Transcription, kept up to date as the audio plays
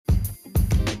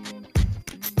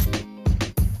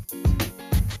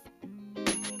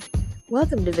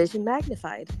Welcome to Vision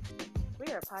Magnified.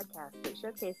 We are a podcast that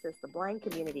showcases the blind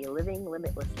community living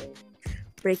limitlessly,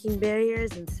 breaking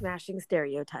barriers and smashing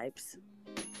stereotypes,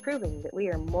 proving that we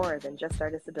are more than just our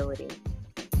disability.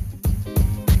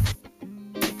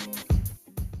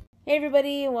 Hey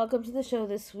everybody, and welcome to the show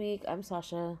this week. I'm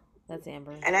Sasha. That's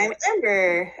Amber. And I'm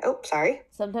Amber. Oh, sorry.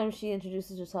 Sometimes she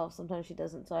introduces herself, sometimes she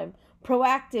doesn't, so I'm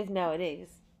proactive nowadays.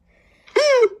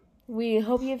 We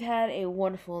hope you've had a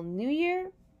wonderful new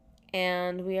year,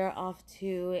 and we are off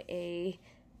to a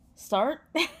start.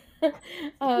 You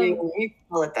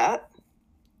call it that.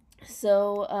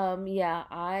 So, yeah,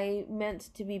 I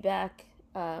meant to be back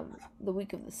the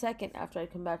week of the 2nd after I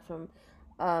come back from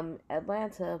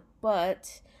Atlanta,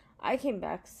 but I came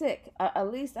back sick. At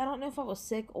least, I don't know if I was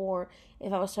sick or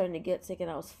if I was starting to get sick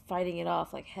and I was fighting it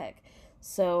off like heck.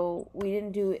 So, we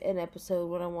didn't do an episode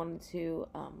when I wanted to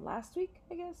last week,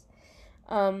 I guess.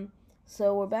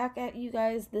 So, we're back at you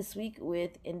guys this week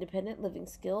with independent living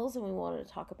skills, and we wanted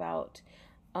to talk about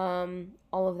all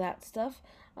of that stuff.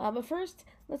 But first,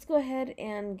 let's go ahead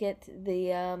and get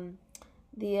the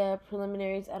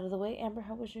preliminaries out of the way. Amber,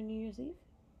 how was your New Year's Eve?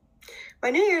 My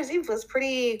New Year's Eve was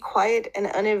pretty quiet and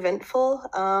uneventful.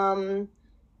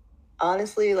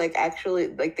 Honestly, actually,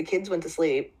 the kids went to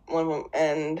sleep. One of them,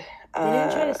 and They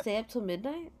didn't try to stay up till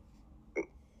midnight?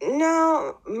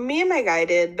 No, me and my guy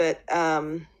did, but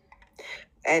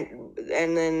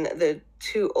and then the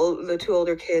two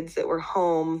older kids that were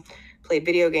home played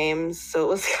video games, so it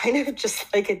was kind of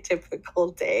just like a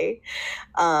typical day.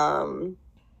 But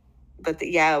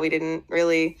we didn't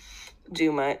really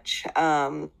do much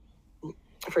for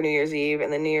New Year's Eve,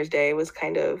 and then New Year's Day was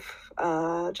kind of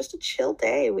just a chill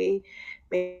day. We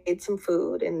made some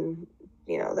food and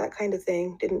that kind of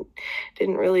thing.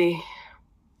 Didn't really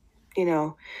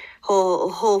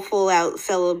whole full out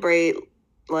celebrate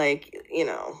like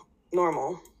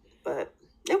normal, but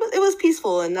it was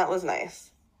peaceful and that was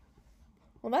nice.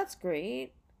 Well, that's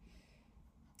great.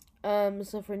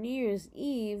 So for New Year's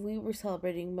Eve, we were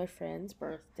celebrating my friend's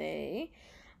birthday.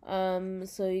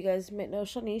 So you guys might know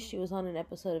Shanice. She was on an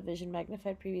episode of Vision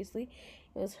Magnified previously.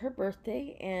 It was her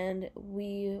birthday, and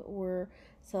we were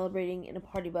celebrating in a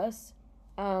party bus.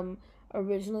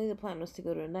 Originally, the plan was to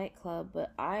go to a nightclub,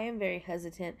 but I am very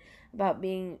hesitant about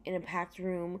being in a packed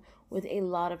room with a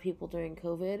lot of people during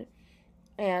COVID.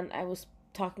 And I was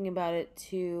talking about it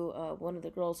to one of the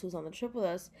girls who's on the trip with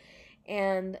us,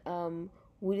 and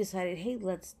we decided, hey,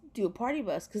 let's do a party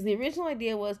bus, because the original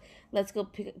idea was let's go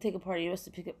take a party bus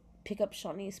to pick up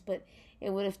Shanice, but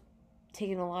it would have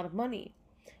taken a lot of money.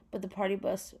 But the party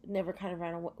bus never kind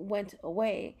of went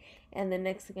away, and the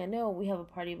next thing I know, we have a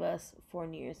party bus for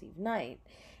New Year's Eve night.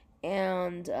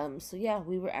 And so yeah,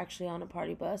 we were actually on a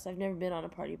party bus. I've never been on a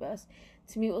party bus.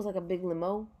 To me, it was like a big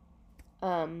limo,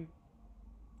 and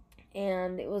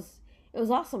it was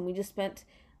awesome. We just spent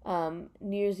New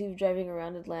Year's Eve driving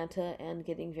around Atlanta and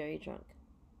getting very drunk.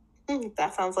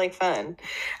 That sounds like fun.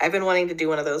 I've been wanting to do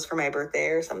one of those for my birthday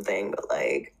or something, but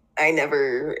I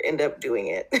never end up doing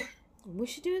it. We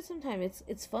should do it sometime.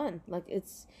 It's fun. It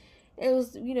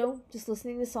was just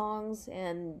listening to songs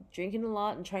and drinking a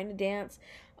lot and trying to dance.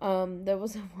 There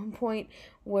was at one point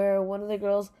where one of the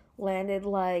girls landed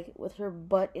with her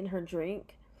butt in her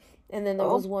drink, and then there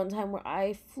was one time where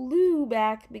I flew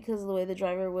back because of the way the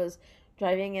driver was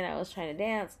driving and I was trying to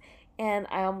dance, and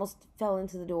I almost fell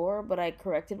into the door, but I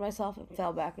corrected myself and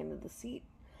fell back into the seat.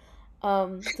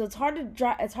 So it's hard to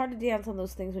dance on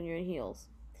those things when you're in heels.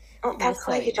 Oh, that's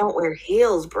why you don't wear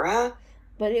heels, bruh.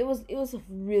 But it was a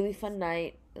really fun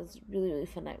night. It was a really, really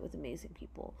fun night with amazing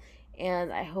people,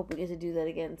 and I hope we get to do that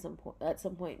again at some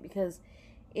point, because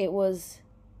it was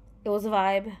a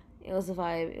vibe. It was a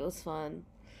vibe. It was fun.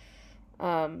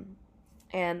 And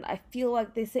I feel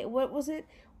like they say, what was it?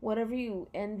 Whatever you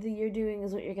end the year doing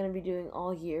is what you're going to be doing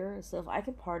all year. So if I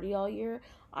could party all year,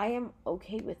 I am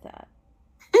okay with that.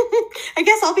 I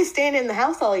guess I'll be staying in the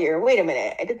house all year. Wait a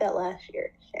minute. I did that last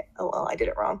year. Shit. Oh, well, I did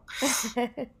it wrong.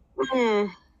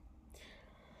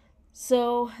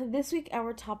 So this week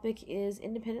our topic is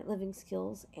independent living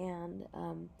skills, and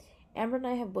Amber and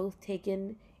I have both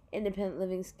taken independent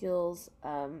living skills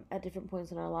at different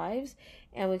points in our lives,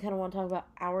 and we kind of want to talk about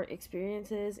our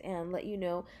experiences and let you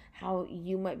know how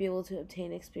you might be able to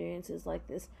obtain experiences like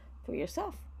this for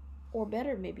yourself, or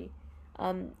better maybe.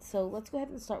 So let's go ahead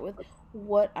and start with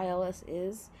what ILS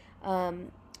is.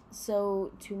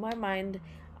 So to my mind,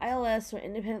 ILS, or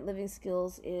independent living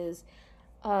skills, is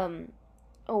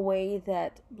a way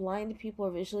that blind people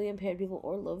or visually impaired people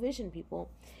or low vision people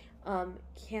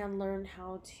can learn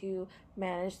how to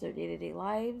manage their day-to-day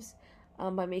lives,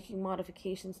 by making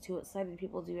modifications to what sighted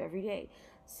people do every day.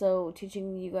 So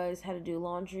teaching you guys how to do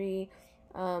laundry,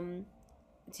 um,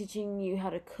 teaching you how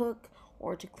to cook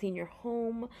or to clean your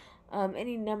home,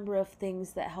 any number of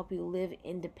things that help you live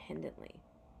independently.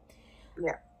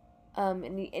 Yeah.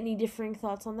 Any differing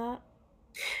thoughts on that?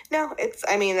 No,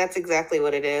 I mean, that's exactly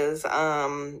what it is.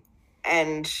 And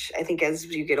I think as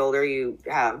you get older, you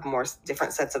have more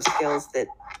different sets of skills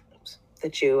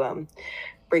that you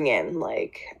bring in.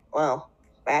 Like, well,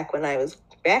 back when I was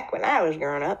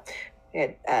growing up, we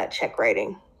had check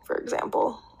writing, for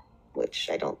example, which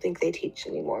I don't think they teach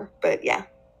anymore. But yeah.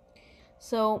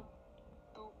 So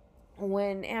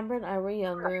when Amber and I were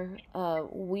younger,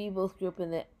 we both grew up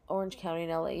in the Orange County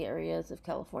and LA areas of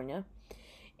California,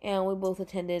 and we both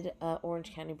attended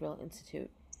Orange County Braille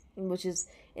Institute, which is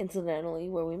incidentally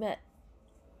where we met.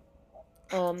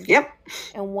 Yep.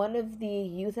 And one of the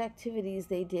youth activities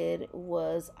they did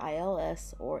was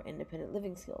ILS, or Independent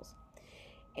Living Skills.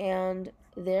 And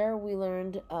there we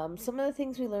learned some of the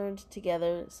things we learned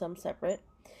together, some separate.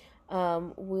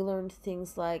 We learned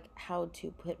things like how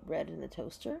to put bread in the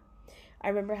toaster. I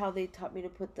remember how they taught me to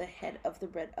put the head of the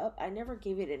bread up. I never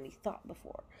gave it any thought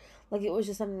before. Like, it was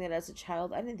just something that as a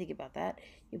child, I didn't think about that.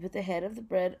 You put the head of the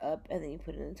bread up and then you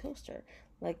put it in the toaster.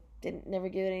 Like, didn't never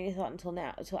give it any thought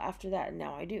until after that, and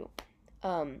now I do.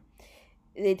 Um,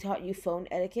 they taught you phone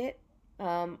etiquette.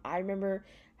 I remember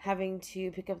having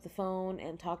to pick up the phone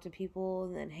and talk to people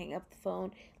and then hang up the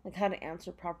phone, like how to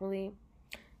answer properly.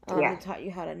 Yeah. They taught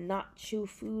you how to not chew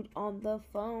food on the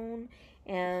phone.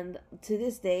 And to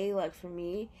this day, like for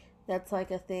me, that's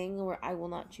like a thing where I will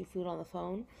not chew food on the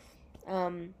phone.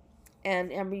 And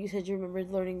Amber, you said you remembered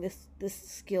learning this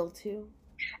skill too.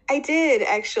 I did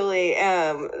actually.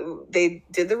 They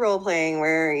did the role playing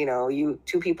where you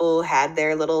two people had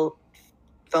their little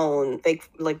fake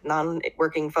like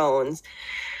non-working phones,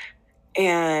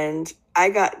 and I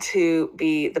got to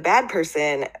be the bad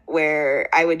person where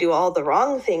I would do all the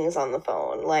wrong things on the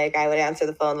phone. Like I would answer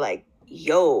the phone like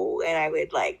yo, and I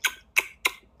would like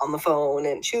on the phone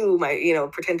and chew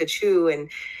pretend to chew and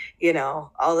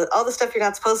all the stuff you're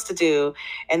not supposed to do.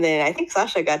 And then I think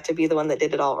Sasha got to be the one that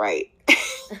did it all right.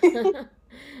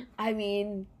 I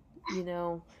mean,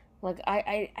 like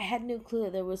I had no clue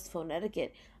that there was phone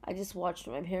etiquette. I just watched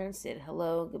what my parents did.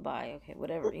 Hello, goodbye, okay,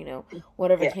 whatever,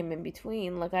 whatever Yeah. came in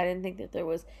between. Like I didn't think that there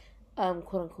was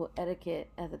quote unquote etiquette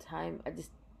at the time. I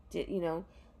just did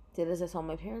as I saw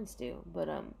my parents do. But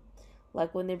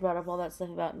like when they brought up all that stuff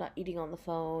about not eating on the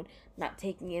phone, not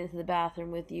taking it into the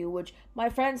bathroom with you, which my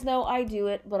friends know I do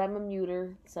it, but I'm a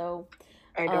muter, so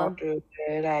I don't do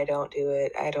it. I don't do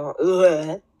it. I don't.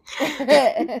 Ugh.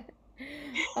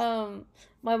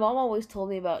 My mom always told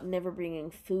me about never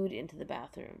bringing food into the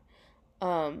bathroom.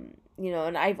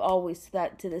 And I've always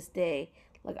that to this day,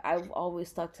 like I've always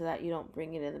stuck to that. You don't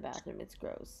bring it in the bathroom; it's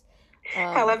gross.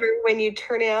 However, when you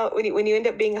end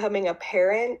up becoming a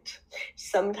parent,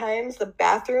 sometimes the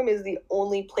bathroom is the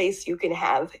only place you can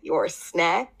have your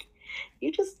snack.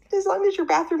 You just, as long as your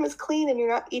bathroom is clean and you're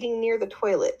not eating near the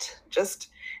toilet, just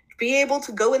be able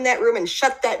to go in that room and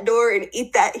shut that door and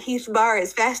eat that Heath bar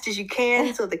as fast as you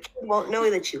can so the kid won't know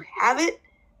that you have it.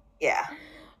 Yeah.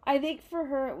 I think for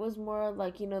her it was more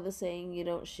like the saying, you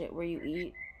don't shit where you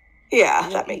eat. Yeah,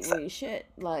 You that don't makes eat where sense. you shit.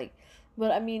 Like,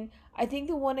 but I mean, I think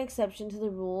the one exception to the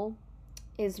rule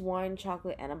is wine,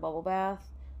 chocolate, and a bubble bath.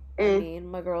 I mean,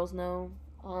 my girls know.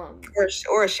 Or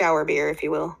a shower beer, if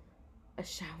you will. A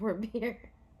shower beer.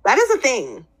 That is a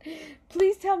thing.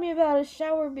 Please tell me about a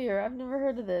shower beer. I've never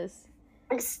heard of this.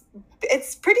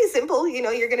 It's pretty simple.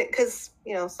 Because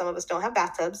some of us don't have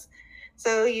bathtubs.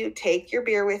 So you take your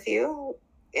beer with you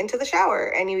into the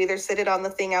shower and you either sit it on the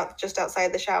thing just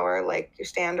outside the shower, like your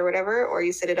stand or whatever, or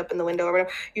you sit it up in the window or whatever.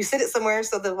 You sit it somewhere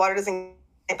so the water doesn't,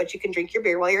 but you can drink your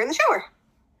beer while you're in the shower.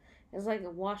 It's like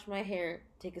wash my hair,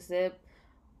 take a sip,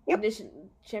 Yep. condition,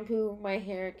 shampoo my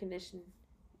hair, condition.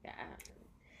 Yeah.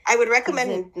 I would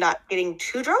recommend not getting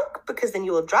too drunk because then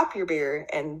you will drop your beer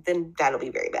and then that'll be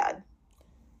very bad.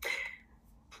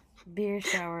 Beer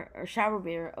shower or shower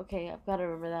beer. Okay, I've got to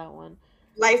remember that one.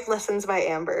 Life lessons by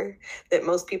Amber that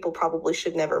most people probably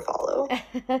should never follow.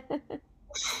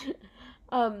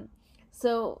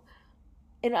 So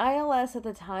in ILS at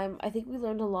the time, I think we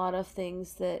learned a lot of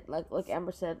things that, like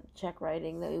Amber said, check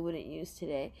writing that we wouldn't use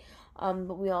today.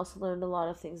 But we also learned a lot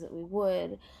of things that we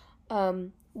would.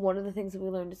 One of the things that we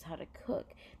learned is how to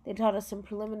cook. They taught us some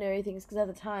preliminary things because at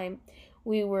the time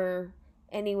we were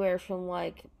anywhere from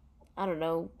like, I don't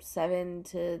know, 7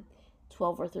 to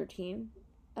 12 or 13.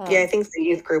 Yeah, I think the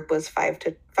youth group was 5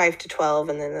 to 12,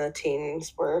 and then the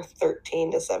teens were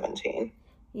 13 to 17.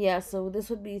 Yeah, so this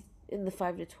would be in the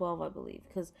 5 to 12, I believe,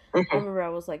 because I Mm-hmm. remember I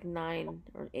was like 9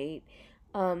 or 8.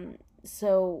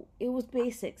 So it was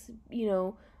basics,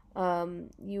 you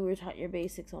were taught your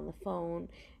basics on the phone,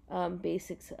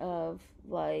 basics of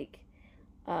like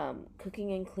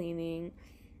cooking and cleaning.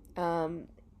 Um,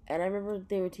 and I remember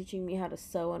they were teaching me how to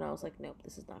sew, and I was like, nope,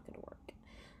 this is not going to work.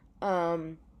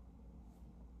 Um,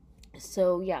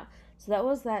 so yeah, so that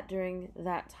was that during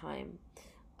that time.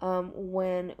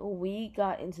 When we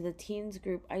got into the teens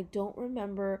group, I don't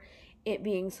remember it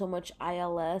being so much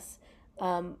ILS,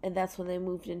 and that's when they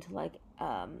moved into like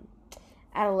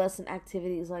adolescent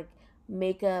activities like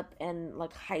makeup and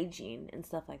like hygiene and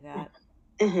stuff like that.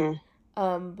 Mm-hmm.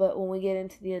 But when we get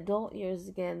into the adult years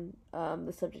again,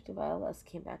 the subject of ILS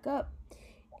came back up.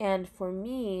 And for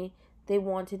me, they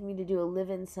wanted me to do a live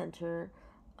in center,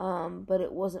 but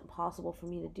it wasn't possible for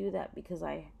me to do that because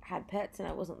I had pets and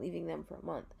I wasn't leaving them for a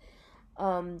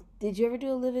month. Did you ever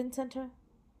do a live in center?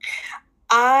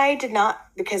 I did not,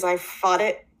 because I fought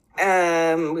it,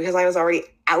 because I was already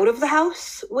out of the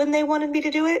house when they wanted me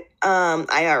to do it.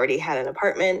 I already had an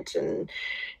apartment and,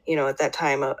 at that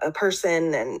time a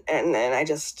person, and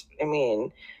I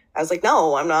mean, I was like,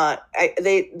 no, I'm not.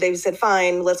 They said,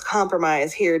 fine, let's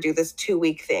compromise here, do this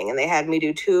 2-week thing. And they had me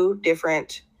do 2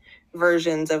 different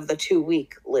versions of the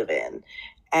 2-week live-in.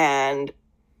 And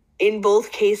in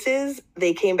both cases,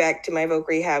 they came back to my voc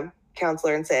rehab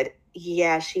counselor and said,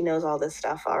 yeah, she knows all this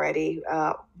stuff already.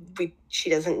 She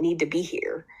doesn't need to be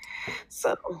here.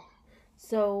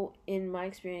 So, in my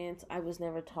experience, I was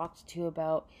never talked to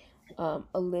about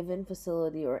a live in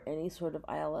facility or any sort of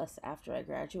ILS after I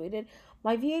graduated.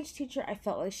 My VH teacher, I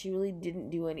felt like she really didn't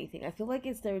do anything. I feel like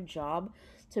it's their job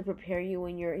to prepare you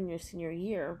when you're in your senior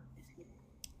year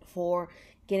for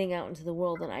getting out into the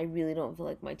world, and I really don't feel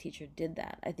like my teacher did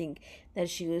that. I think that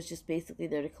she was just basically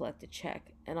there to collect a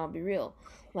check, and I'll be real,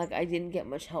 like I didn't get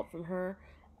much help from her.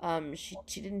 She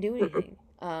didn't do anything.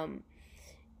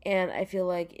 And I feel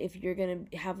like if you're going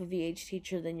to have a VH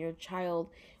teacher, then your child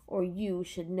or you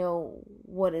should know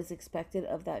what is expected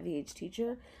of that VH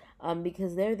teacher,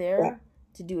 because they're Yeah. there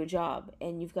to do a job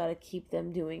and you've got to keep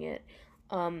them doing it.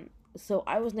 So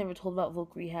I was never told about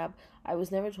voc rehab. I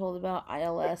was never told about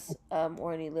ILS,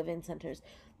 or any live in centers.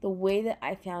 The way that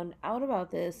I found out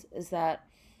about this is that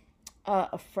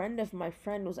a friend of my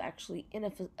friend was actually in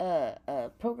a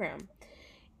program,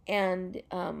 and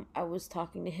I was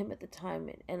talking to him at the time,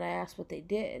 and I asked what they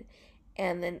did,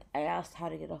 and then I asked how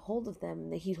to get a hold of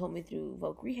them, and he told me through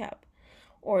voc rehab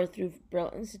or through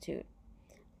Braille Institute.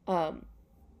 Um,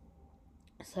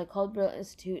 so I called Braille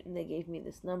Institute, and they gave me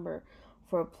this number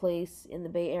for a place in the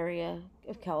Bay Area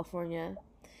of California,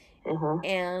 Mm-hmm.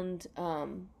 and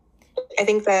I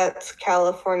think that's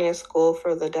California School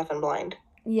for the Deaf and Blind,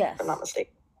 yes, if I'm not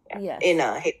mistaken. Yeah. yes, In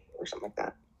Haiti or something like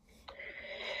that.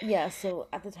 yeah. So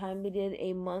at the time, they did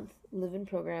a month live-in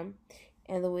program,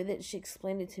 and the way that she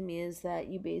explained it to me is that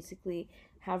you basically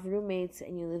have roommates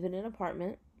and you live in an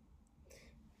apartment,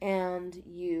 and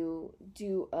you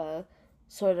do a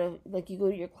sort of like you go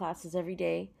to your classes every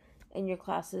day, and your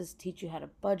classes teach you how to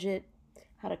budget,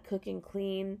 how to cook and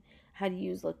clean, how to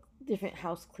use like different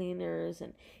house cleaners,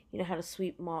 and how to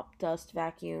sweep, mop, dust,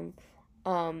 vacuum,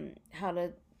 how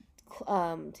to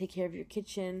take care of your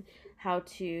kitchen, how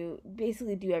to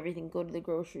basically do everything, go to the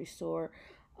grocery store,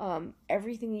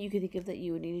 everything that you could think of that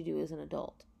you would need to do as an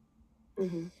adult.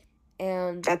 Mm-hmm.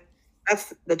 And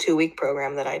That's the 2-week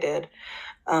program that I did.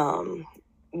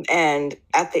 And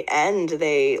at the end,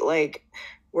 they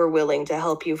were willing to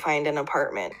help you find an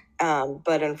apartment.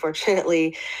 But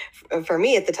unfortunately, for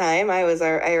me at the time, I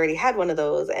already had one of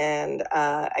those, and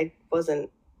I wasn't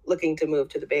looking to move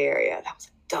to the Bay Area. That was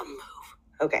a dumb move.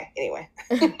 Okay, anyway.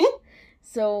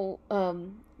 So,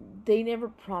 they never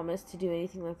promised to do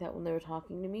anything like that when they were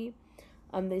talking to me.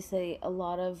 They say a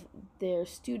lot of their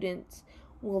students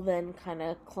will then kind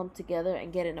of clump together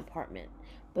and get an apartment,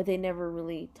 but they never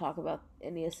really talk about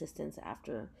any assistance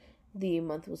after the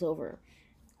month was over.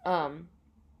 Um,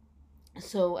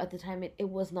 so at the time, it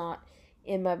was not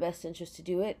in my best interest to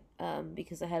do it,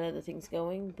 because I had other things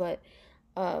going, but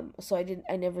so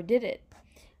I never did it.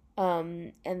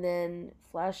 And then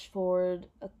flash forward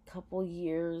a couple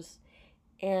years,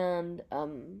 and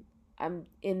I'm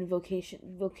in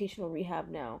vocational rehab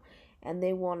now, and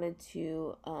they wanted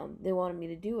me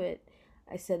to do it.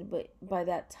 I said, but by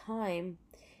that time,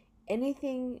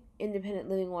 anything independent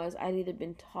living wise, I'd either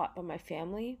been taught by my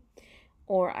family,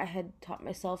 or I had taught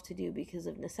myself to do because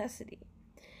of necessity.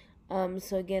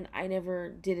 So again, I never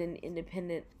did an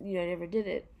independent, I never did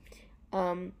it.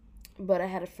 But I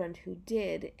had a friend who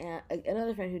did, and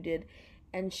another friend who did,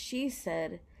 and she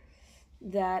said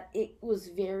that it was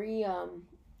very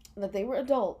that they were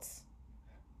adults,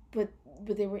 but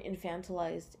they were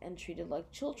infantilized and treated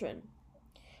like children.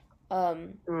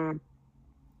 Um,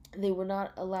 they were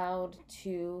not allowed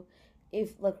to,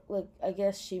 if like I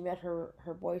guess she met her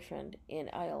boyfriend in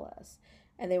ILS,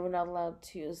 and they were not allowed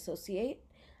to associate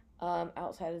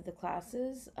outside of the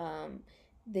classes.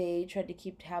 They tried to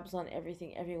keep tabs on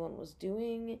everything everyone was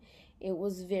doing. It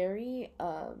was very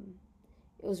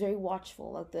it was very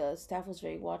watchful. Like the staff was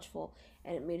very watchful,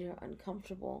 and it made her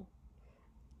uncomfortable.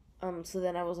 So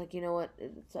then I was like, you know what,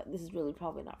 this is really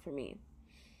probably not for me.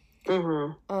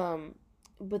 Mm-hmm.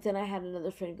 But then I had another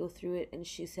friend go through it, and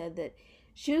she said that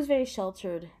she was very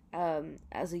sheltered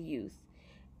as a youth,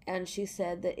 and she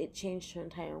said that it changed her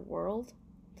entire world.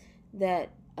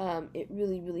 That it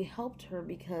really helped her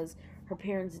because her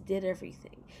parents did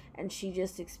everything, and she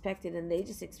just expected, and they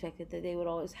just expected that they would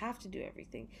always have to do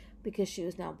everything because she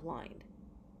was now blind.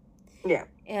 Yeah.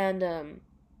 And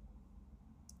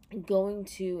going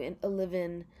to a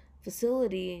live-in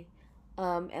facility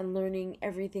and learning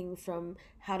everything from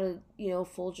how to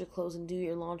fold your clothes and do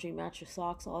your laundry, match your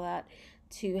socks, all that,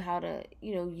 to how to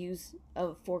use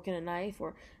a fork and a knife,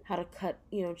 or how to cut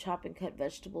chop and cut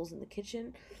vegetables in the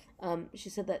kitchen. She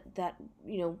said that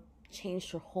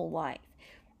changed her whole life.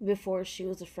 Before, she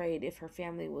was afraid if her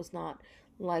family was not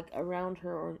like around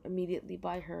her or immediately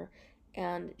by her,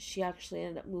 and she actually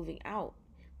ended up moving out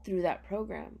through that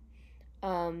program.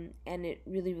 And it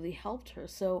really helped her.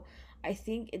 So I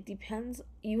think it depends.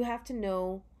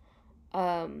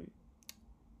 Um,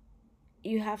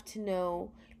 you have to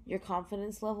know your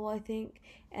confidence level, I think,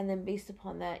 and then based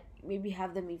upon that, maybe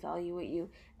have them evaluate you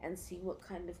and see what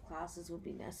kind of classes would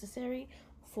be necessary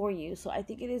for you. So I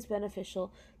think it is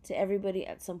beneficial to everybody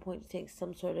at some point to take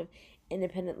some sort of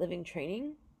independent living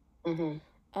training.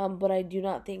 Mm-hmm. But I do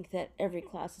not think that every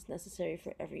class is necessary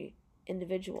for every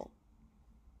individual.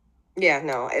 Yeah,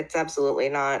 no, it's absolutely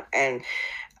not. And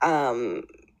um,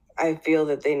 I feel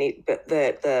that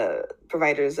that the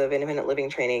providers of independent living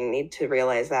training need to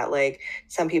realize that, like,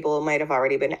 some people might have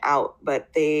already been out,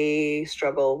 but they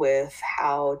struggle with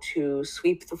how to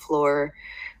sweep the floor,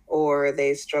 or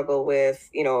they struggle with,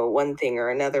 one thing or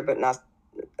another, but not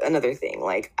another thing.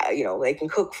 Like, they can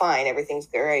cook fine, everything's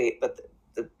great, but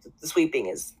the sweeping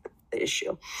is the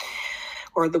issue.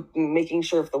 Or the making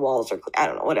sure if the walls are, I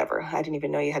don't know, whatever. I didn't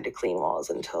even know you had to clean walls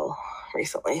until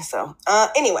recently. So,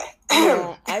 anyway.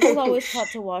 No, I was always taught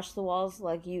to wash the walls.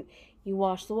 Like you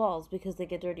wash the walls because they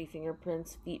get dirty,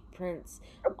 fingerprints, feet prints,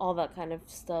 all that kind of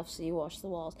stuff. So you wash the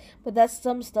walls. But that's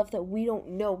some stuff that we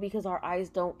don't know because our eyes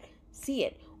don't see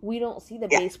it. We don't see the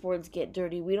Yeah. baseboards get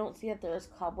dirty. We don't see that there's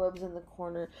cobwebs in the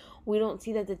corner. We don't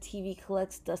see that the TV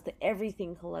collects dust. That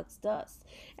everything collects dust,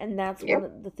 and that's Yep.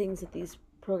 one of the things that these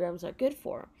programs are good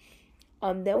for.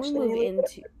 Then Especially we move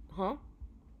into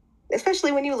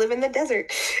especially when you live in the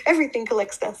desert, everything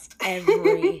collects dust.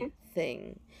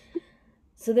 everything.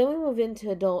 So then we move into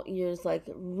adult years, like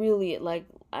really, like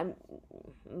I'm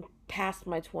past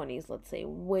my 20s, let's say,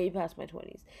 way past my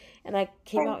 20s. And I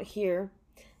came out here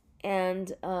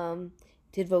and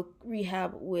did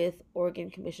rehab with Oregon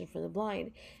Commission for the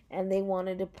Blind. And they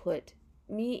wanted to put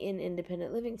me in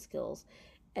independent living skills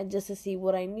and just to see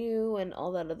what I knew and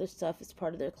all that other stuff as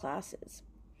part of their classes.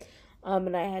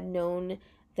 And I had known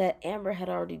that Amber had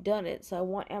already done it. So I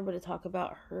want Amber to talk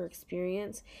about her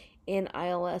experience in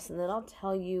ILS, and then I'll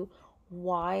tell you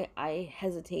why I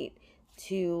hesitate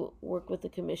to work with the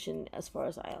commission as far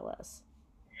as ILS.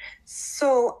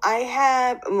 So I've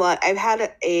had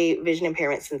a vision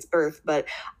impairment since birth, but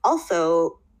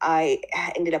also I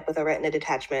ended up with a retina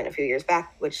detachment a few years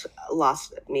back, which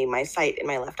lost me my sight in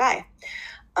my left eye.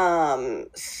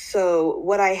 So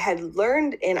what I had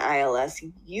learned in ILS,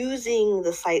 using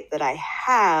the sight that I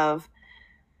have,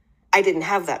 I didn't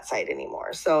have that sight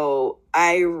anymore. So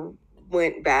I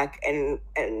went back and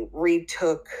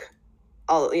retook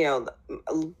all,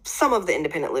 some of the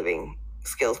independent living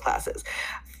skills classes.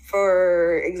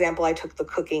 For example, I took the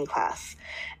cooking class,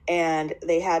 and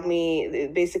they had me,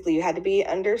 basically you had to be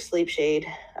under sleep shade,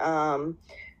 or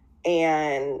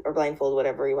blindfold,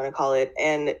 whatever you want to call it.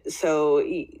 And so,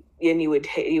 and you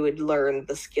would learn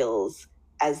the skills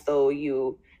as though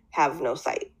you have no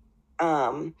sight.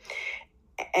 And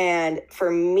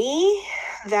for me,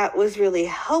 that was really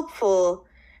helpful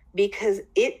because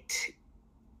it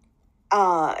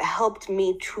helped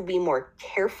me to be more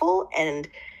careful and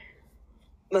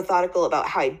methodical about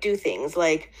how I do things.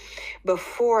 Like,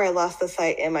 before I lost the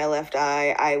sight in my left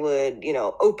eye, I would,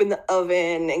 open the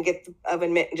oven and get the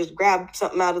oven mitt and just grab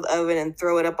something out of the oven and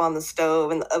throw it up on the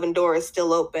stove, and the oven door is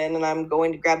still open, and I'm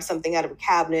going to grab something out of a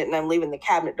cabinet and I'm leaving the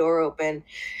cabinet door open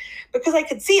because I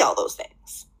could see all those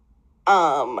things.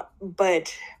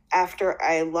 But after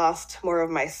I lost more of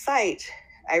my sight,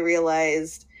 I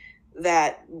realized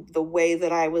that the way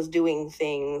that I was doing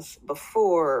things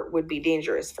before would be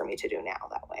dangerous for me to do now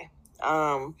that way.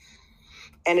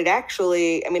 And it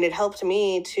actually, I mean, it helped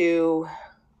me to,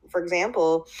 for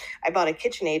example, I bought a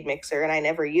KitchenAid mixer and I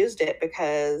never used it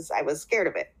because I was scared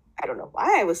of it. I don't know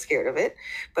why I was scared of it,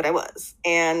 but I was.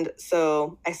 And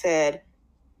so I said,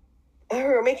 we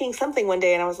were making something one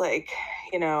day and I was like,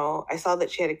 I saw that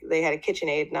they had a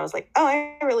KitchenAid and I was like, oh,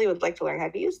 I really would like to learn how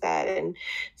to use that. And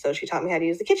so she taught me how to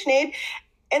use the KitchenAid,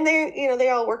 and they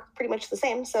all work pretty much the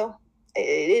same. So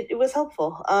it was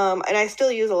helpful. And I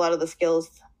still use a lot of the skills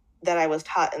that I was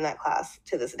taught in that class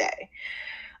to this day.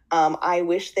 I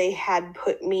wish they had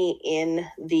put me in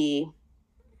the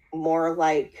more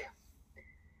like,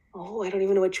 I don't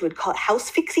even know what you would call it, house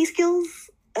fixie skills.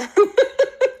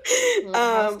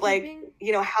 Like,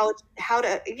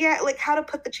 how to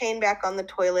put the chain back on the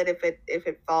toilet if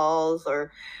it falls,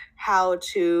 or how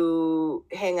to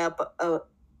hang up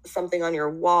something on your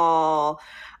wall,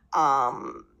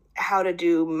 how to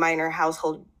do minor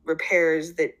household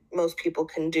repairs that most people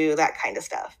can do, that kind of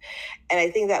stuff. And I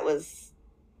think that was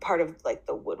part of like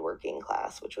the woodworking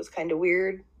class, which was kind of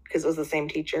weird because it was the same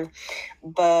teacher.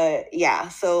 But yeah,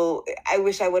 so I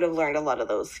wish I would have learned a lot of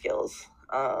those skills.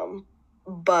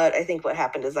 But I think what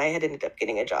happened is I had ended up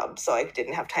getting a job, so I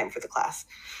didn't have time for the class.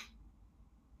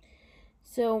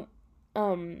 So,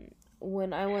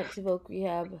 when I went to Voc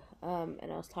Rehab,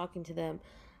 and I was talking to them,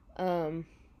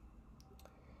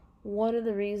 one of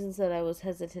the reasons that I was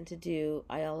hesitant to do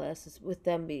ILS with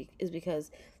them is because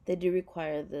they do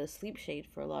require the sleep shade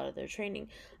for a lot of their training,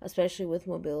 especially with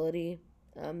mobility.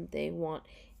 They want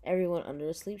everyone under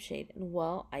a sleep shade. And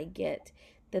while I get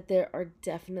that there are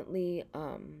definitely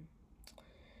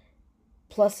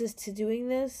pluses to doing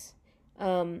this,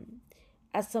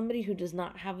 as somebody who does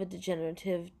not have a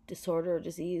degenerative disorder or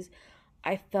disease,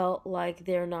 I felt like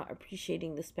they're not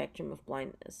appreciating the spectrum of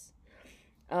blindness.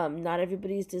 Not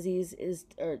everybody's disease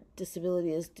or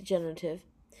disability is degenerative.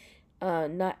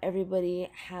 Not everybody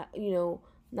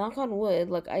knock on wood,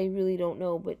 like I really don't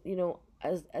know, but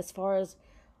as far as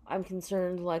I'm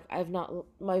concerned, like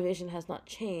my vision has not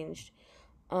changed.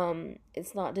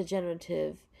 It's not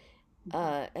degenerative,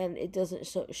 and it doesn't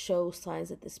show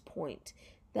signs at this point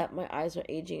that my eyes are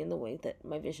aging in the way that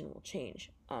my vision will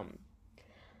change.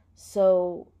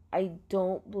 So I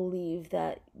don't believe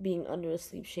that being under a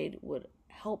sleep shade would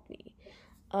help me.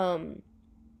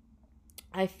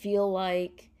 I feel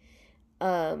like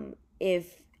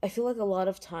if I feel like a lot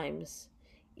of times,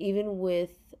 even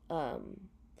with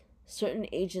certain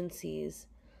agencies,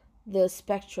 the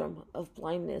spectrum of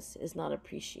blindness is not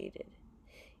appreciated.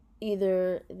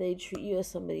 Either they treat you as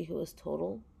somebody who is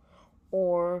total,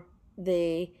 or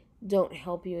they don't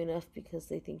help you enough because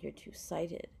they think you're too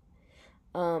sighted.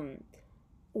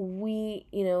 We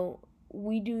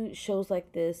do shows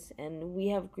like this, and we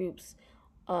have groups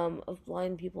of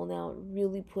blind people now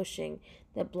really pushing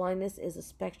that blindness is a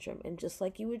spectrum, and just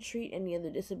like you would treat any other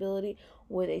disability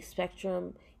with a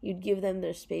spectrum, you'd give them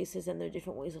their spaces and their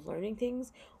different ways of learning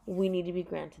things. We need to be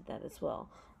granted that as well.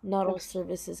 Not all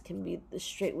services can be the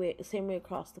same way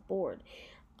across the board.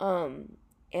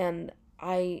 And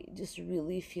I just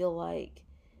really feel like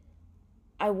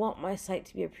I want my sight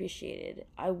to be appreciated.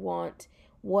 I want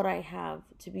what I have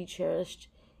to be cherished,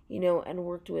 and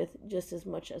worked with just as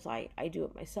much as I do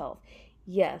it myself.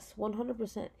 Yes,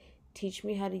 100%. Teach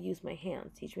me how to use my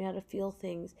hands. Teach me how to feel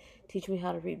things. Teach me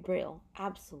how to read Braille.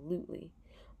 Absolutely.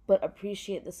 But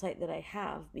appreciate the sight that I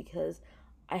have, because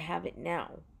I have it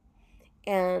now.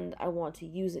 And I want to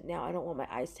use it now. I don't want my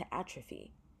eyes to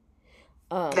atrophy.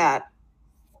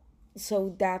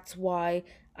 So that's why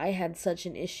I had such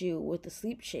an issue with the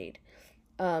sleep shade.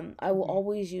 I will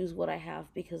always use what I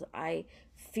have because I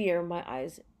fear my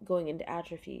eyes going into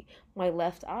atrophy. My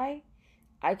left eye,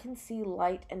 I can see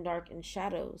light and dark and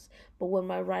shadows, but when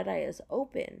my right eye is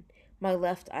open, my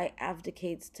left eye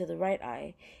abdicates to the right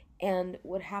eye. And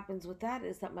what happens with that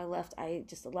is that my left eye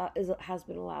has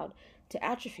been allowed to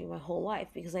atrophy my whole life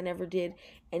because I never did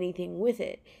anything with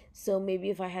it. So maybe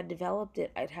if I had developed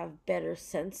it, I'd have better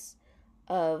sense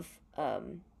of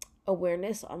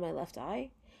awareness on my left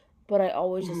eye, but I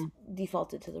always just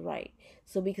defaulted to the right.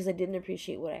 So because I didn't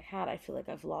appreciate what I had, I feel like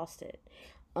I've lost it.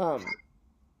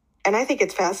 And I think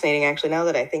it's fascinating, actually, now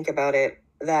that I think about it,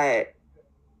 that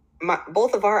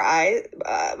both of our eye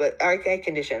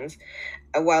conditions,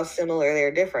 while similar,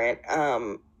 they're different.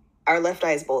 Our left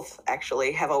eyes both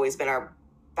actually have always been our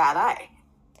bad eye.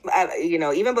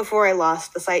 Even before I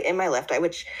lost the sight in my left eye,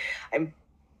 which I'm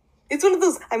it's one of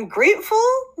those, I'm grateful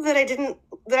that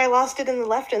I lost it in the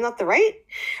left and not the right,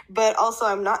 but also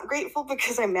I'm not grateful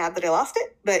because I'm mad that I lost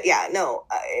it. But yeah, no,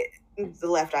 the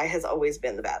left eye has always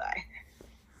been the bad eye.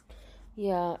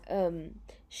 Yeah,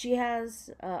 she has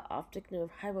optic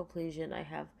nerve hypoplasia, and I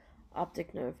have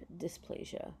optic nerve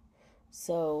dysplasia.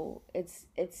 So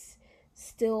it's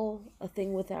still a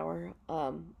thing with our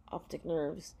optic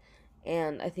nerves,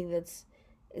 and I think it's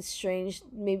strange.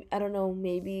 Maybe I don't know.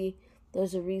 Maybe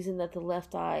there's a reason that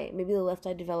maybe the left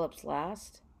eye develops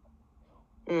last,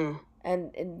 and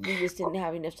we just didn't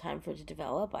have enough time for it to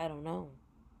develop. I don't know.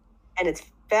 And it's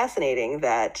fascinating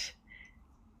that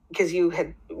because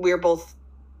we were both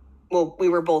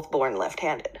born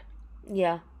left-handed.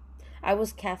 Yeah, I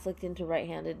was Catholic into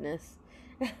right-handedness.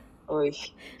 Oy.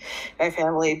 My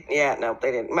family, yeah, no,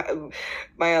 they didn't.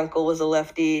 My uncle was a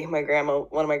lefty. One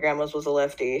of my grandmas was a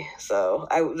lefty. So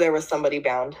there was somebody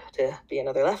bound to be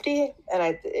another lefty.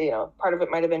 And part of it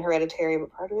might have been hereditary,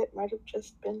 but part of it might have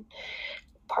just been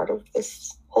part of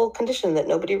this whole condition that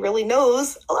nobody really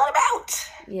knows a lot about.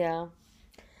 Yeah.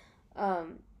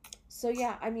 So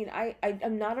yeah, I mean,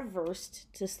 I'm not averse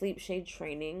to sleep shade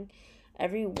training.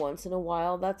 Every once in a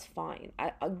while, that's fine.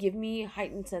 I'll give me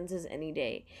heightened senses any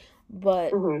day,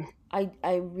 but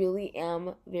I really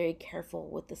am very careful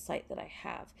with the sight that I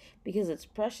have because it's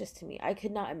precious to me. I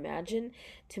could not imagine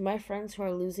to my friends who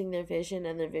are losing their vision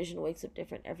and their vision wakes up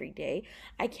different every day.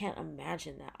 I can't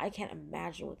imagine that. I can't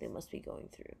imagine what they must be going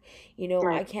through.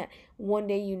 Right. I can't. One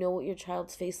day you know what your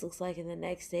child's face looks like, and the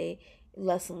next day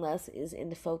less and less is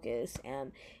into focus,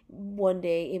 and one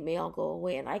day it may all go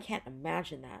away, and I can't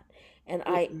imagine that, and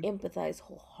I empathize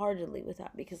wholeheartedly with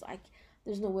that because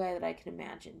there's no way that I can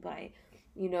imagine, but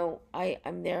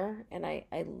I'm there, and I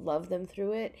love them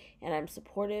through it, and I'm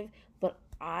supportive, but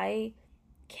I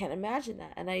can't imagine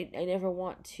that, and I never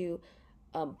want to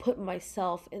put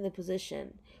myself in the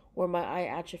position where my eye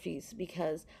atrophies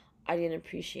because I didn't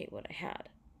appreciate what I had.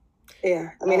 Yeah,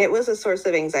 I mean, it was a source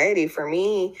of anxiety for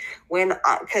me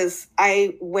because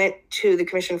I went to the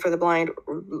Commission for the Blind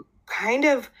kind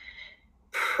of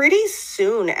pretty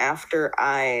soon after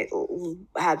I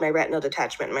had my retinal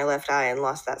detachment in my left eye and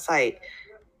lost that sight.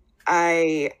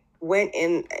 I went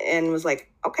in and was like,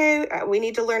 okay, we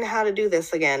need to learn how to do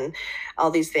this again,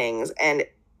 all these things. And,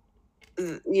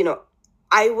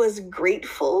 I was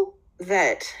grateful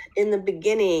that in the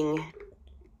beginning,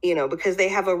 because they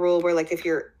have a rule where, like, if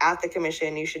you're at the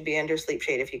commission, you should be under sleep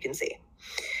shade if you can see,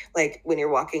 like when you're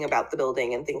walking about the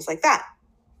building and things like that.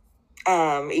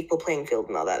 Equal playing field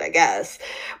and all that, I guess.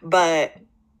 But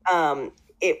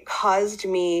it caused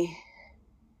me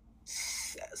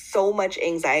so much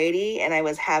anxiety, and I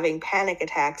was having panic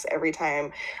attacks every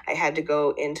time I had to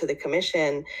go into the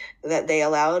commission, that they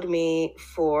allowed me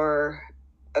for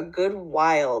a good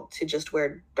while to just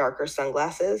wear darker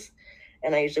sunglasses.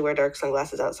 And I usually wear dark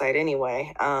sunglasses outside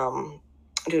anyway,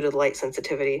 due to the light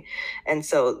sensitivity. And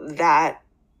so that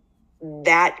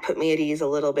put me at ease a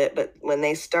little bit. But when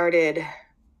they started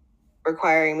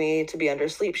requiring me to be under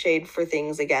sleep shade for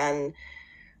things again,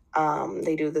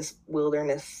 they do this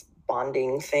wilderness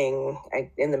bonding thing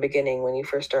in the beginning when you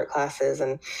first start classes,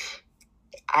 and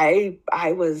I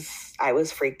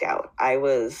was freaked out. I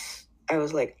was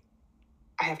like,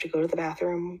 I have to go to the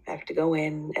bathroom, I have to go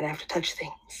in, and I have to touch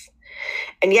things.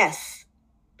 And yes,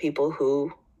 people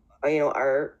who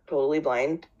are totally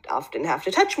blind often have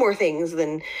to touch more things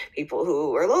than people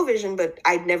who are low vision, but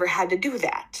I'd never had to do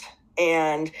that.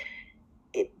 And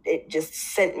it just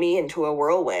sent me into a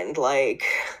whirlwind, like,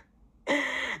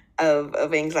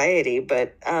 of anxiety.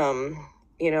 But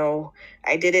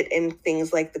I did it in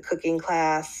things like the cooking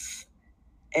class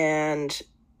and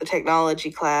the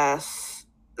technology class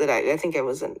that I think I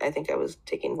was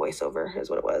taking voiceover is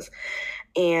what it was.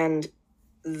 And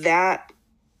that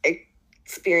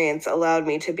experience allowed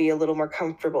me to be a little more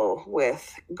comfortable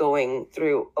with going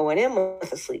through O&M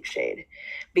with a sleep shade,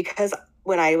 because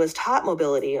when I was taught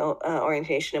mobility,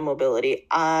 orientation and mobility,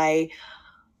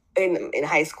 in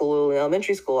high school and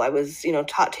elementary school, I was,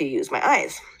 taught to use my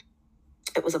eyes.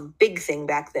 It was a big thing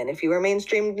back then. If you were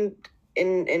mainstreamed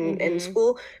in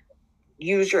school,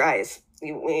 use your eyes,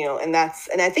 and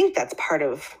I think that's part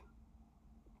of,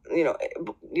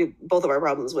 both of our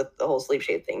problems with the whole sleep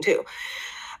shade thing too.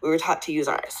 We were taught to use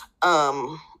our eyes,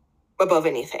 above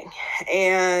anything.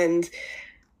 And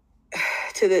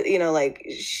to the,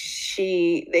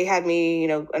 they had me,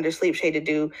 under sleep shade to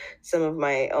do some of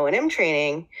my O&M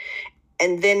training.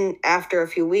 And then after a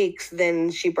few weeks, then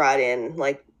she brought in,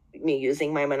 like, me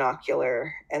using my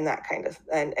monocular and that kind of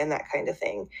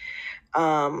thing.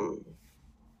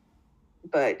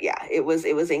 but yeah, it was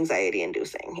anxiety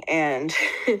inducing, and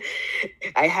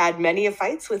I had many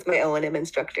fights with my O&M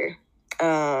instructor,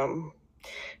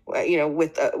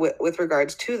 with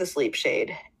regards to the sleep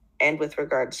shade, and with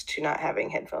regards to not having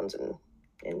headphones and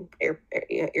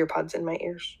ear pods in my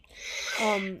ears.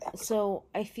 So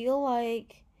I feel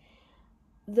like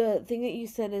the thing that you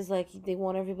said is like they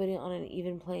want everybody on an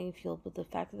even playing field, but the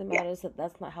fact of the matter is that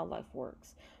that's not how life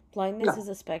works. Blindness is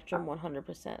a spectrum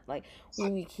 100%. Like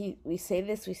we say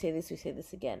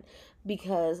this again,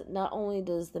 because not only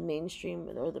does the mainstream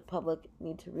or the public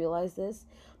need to realize this,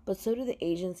 but so do the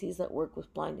agencies that work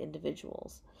with blind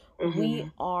individuals.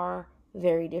 We are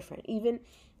very different. Even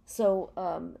so,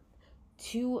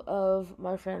 two of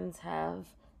my friends have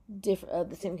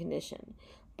the same condition,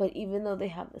 but even though they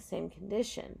have the same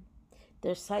condition,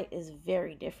 their sight is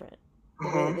very different. The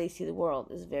way that they see the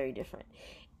world is very different.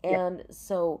 And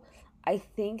so I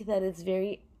think that it's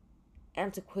very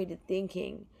antiquated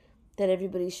thinking that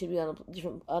everybody should be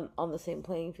on the same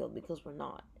playing field, because we're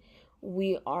not.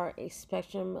 We are a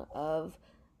spectrum of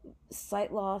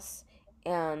sight loss,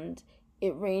 and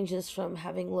it ranges from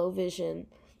having low vision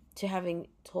to having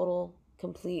total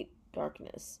complete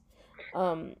darkness.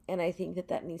 And I think that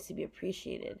that needs to be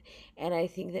appreciated. And I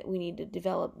think that we need to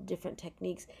develop different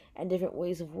techniques and different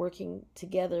ways of working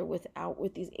together with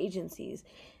these agencies,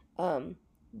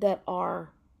 that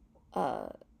are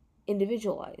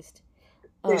individualized.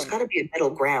 There's got to be a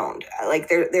middle ground. Like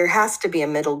there has to be a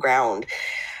middle ground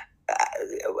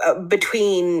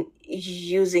between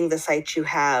using the sites you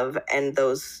have and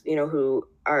those, who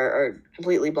are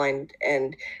completely blind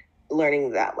and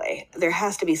learning that way. There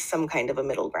has to be some kind of a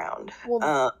middle ground.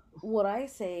 Well, what I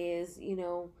say is,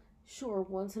 sure,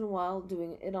 once in a while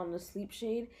doing it on a sleep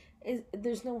shade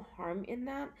there's no harm in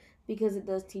that, because it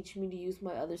does teach me to use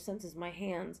my other senses, my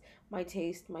hands, my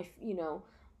taste, my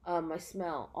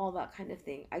smell, all that kind of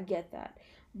thing. I get that.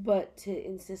 But to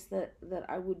insist that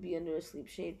I would be under a sleep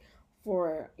shade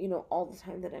for, all the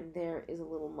time that I'm there is a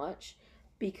little much,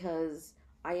 because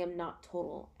I am not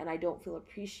total and I don't feel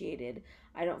appreciated.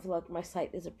 I don't feel like my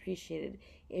sight is appreciated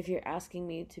if you're asking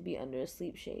me to be under a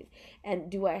sleep shade. And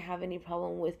do I have any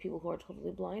problem with people who are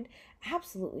totally blind?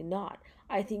 Absolutely not.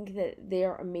 I think that they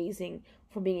are amazing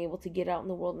for being able to get out in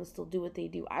the world and still do what they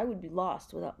do. I would be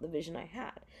lost without the vision I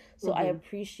had. So I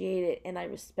appreciate it and I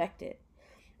respect it.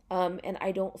 And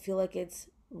I don't feel like it's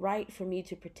right for me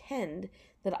to pretend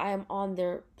that I am on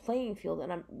their playing field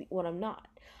when I'm not.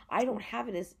 I don't have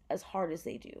it as hard as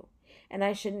they do. And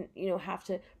I shouldn't, have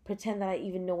to pretend that I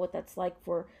even know what that's like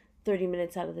for 30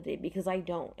 minutes out of the day, because I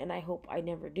don't, and I hope I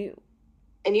never do.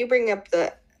 And you bring up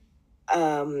the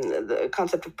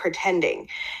concept of pretending,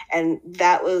 and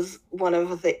that was one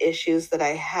of the issues that I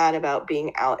had about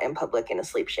being out in public in a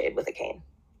sleep shade with a cane.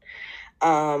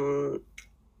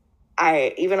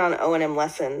 I even on O&M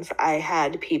lessons, I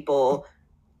had people,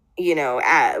 what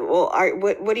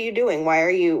are you doing? Why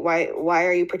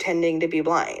are you pretending to be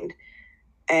blind?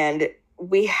 And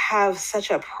we have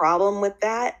such a problem with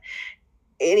that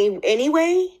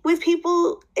anyway, with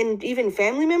people and even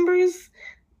family members,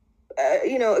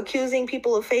 accusing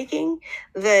people of faking,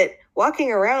 that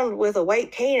walking around with a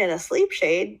white cane and a sleep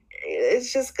shade,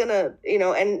 it's just gonna,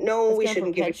 and no, we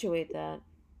shouldn't perpetuate that.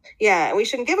 Yeah, and we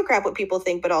shouldn't give a crap what people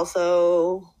think, but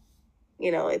also,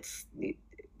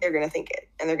 they're gonna think it,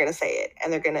 and they're gonna say it,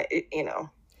 and they're gonna,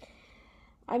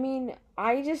 I mean,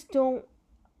 I just don't,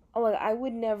 like, I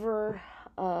would never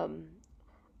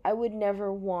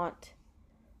want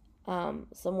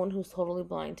someone who's totally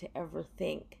blind to ever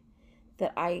think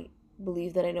that I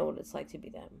believe that I know what it's like to be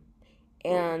them.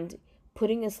 And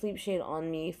putting a sleep shade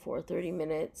on me for 30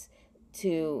 minutes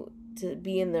to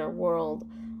be in their world,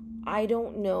 I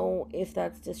don't know if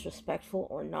that's disrespectful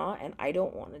or not, and I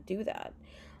don't want to do that.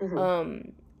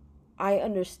 I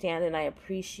understand and I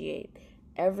appreciate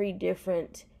every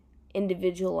different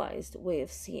individualized way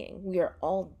of seeing. We are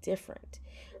all different.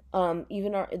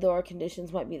 Even though our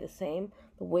conditions might be the same,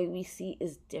 the way we see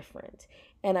is different.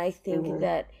 And I think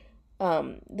that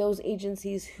those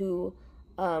agencies who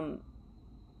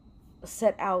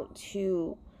set out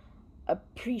to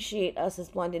appreciate us as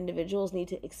blind individuals need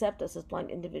to accept us as blind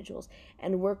individuals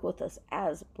and work with us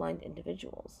as blind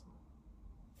individuals.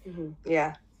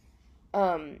 Yeah.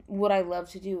 Would I love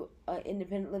to do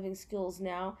independent living skills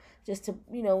now, just to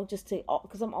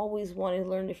because I'm always wanting to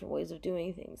learn different ways of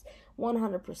doing things.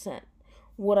 100%.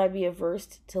 Would I be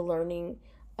averse to learning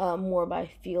more by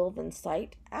feel than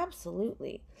sight?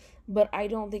 Absolutely. But I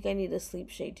don't think I need a sleep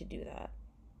shade to do that.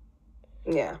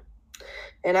 Yeah.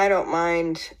 And I don't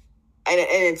mind and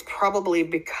it's probably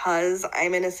because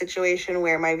I'm in a situation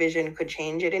where my vision could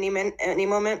change at any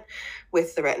moment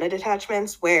with the retina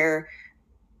detachments, where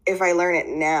if I learn it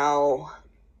now,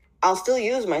 I'll still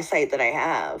use my sight that I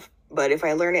have, but if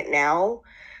I learn it now,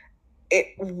 it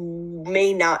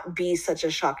may not be such a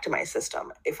shock to my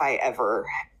system if I ever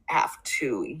have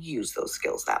to use those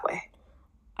skills that way.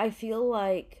 I feel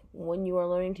like when you are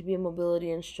learning to be a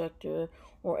mobility instructor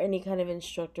or any kind of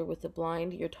instructor with the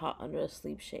blind, you're taught under a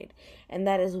sleep shade. And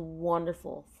that is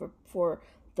wonderful for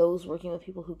those working with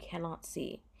people who cannot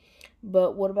see.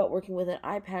 But what about working with an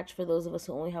eye patch for those of us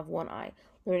who only have one eye?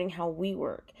 Learning how we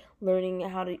work, learning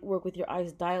how to work with your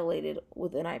eyes dilated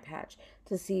with an eye patch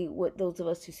to see what those of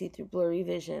us who see through blurry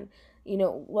vision.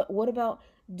 What about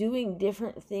doing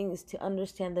different things to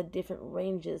understand the different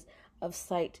ranges of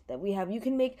sight that we have? You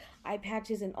can make eye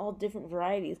patches in all different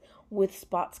varieties with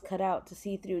spots cut out to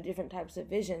see through different types of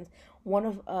visions. One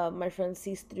of my friends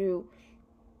sees through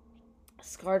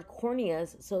scarred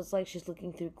corneas, so it's like she's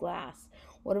looking through glass.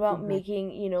 What about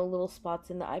making, little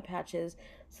spots in the eye patches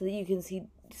so that you can see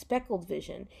speckled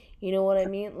vision? You know what I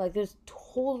mean? Like, there's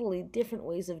totally different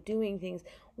ways of doing things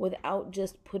without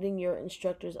just putting your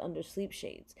instructors under sleep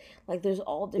shades. Like, there's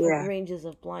all different ranges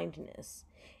of blindness.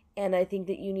 And I think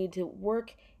that you need to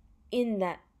work in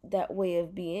that way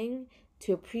of being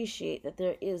to appreciate that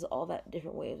there is all that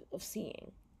different way of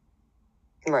seeing.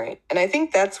 Right. And I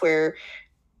think that's where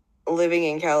living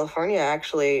in California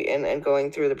actually and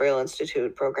going through the Braille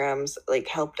Institute programs like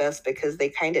helped us, because they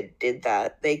kind of did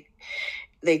that. They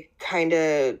kind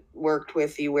of worked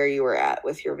with you where you were at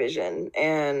with your vision.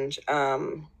 And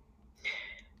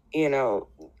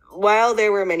while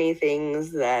there were many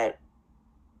things that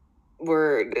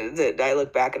I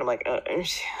look back and I'm like,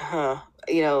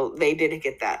 they didn't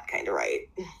get that kind of right.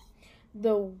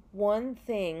 The one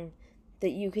thing that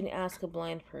you can ask a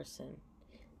blind person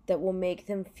that will make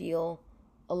them feel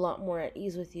a lot more at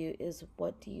ease with you is,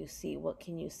 what do you see? What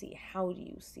can you see? How do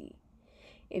you see?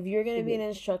 If you're going to be an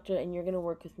instructor and you're going to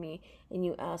work with me and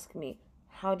you ask me,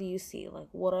 how do you see? Like,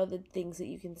 what are the things that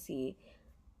you can see?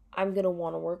 I'm going to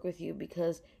want to work with you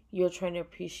because you're trying to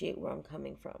appreciate where I'm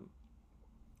coming from.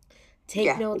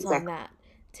 Take notes on that.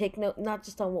 Take note, not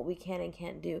just on what we can and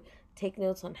can't do. Take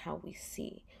notes on how we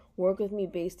see. Work with me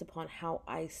based upon how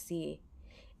I see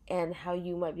and how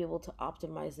you might be able to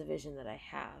optimize the vision that I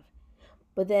have.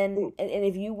 But then, and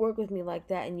if you work with me like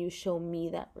that and you show me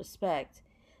that respect,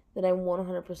 then I'm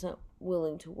 100%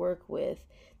 willing to work with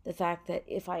the fact that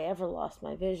if I ever lost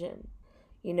my vision,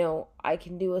 I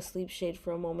can do a sleep shade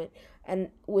for a moment,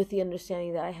 and with the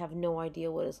understanding that I have no idea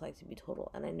what it's like to be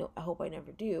total, and I hope I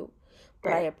never do,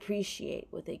 but I appreciate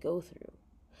what they go through.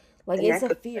 Like, it's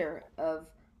a fear of,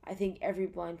 I think, every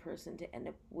blind person to end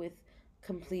up with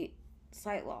complete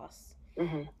sight loss.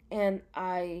 And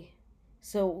I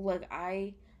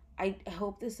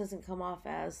hope this doesn't come off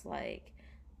as like,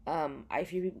 I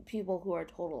feel people who are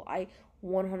total, I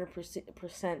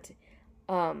 100%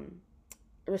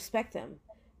 respect them,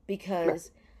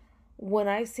 because when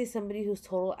I see somebody who's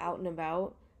total out and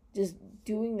about, just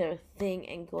doing their thing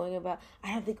and going about,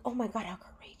 I don't think, oh my God, how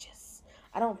courageous.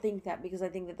 I don't think that, because I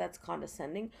think that that's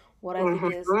condescending. What I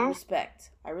think is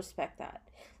respect. I respect that.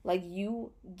 Like,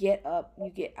 you get up, you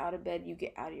get out of bed, you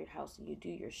get out of your house, and you do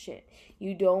your shit.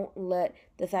 You don't let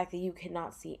the fact that you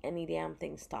cannot see any damn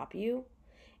thing stop you.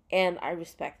 And I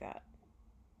respect that.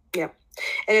 Yeah.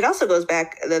 And it also goes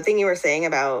back, the thing you were saying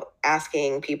about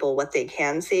asking people what they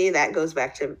can see, that goes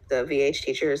back to the VH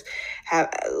teachers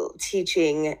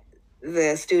teaching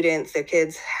the students, their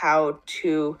kids, how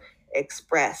to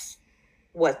express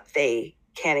what they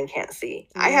can and can't see.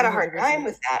 100%. I had a hard time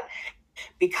with that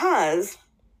because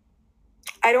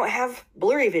I don't have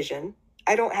blurry vision.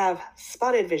 I don't have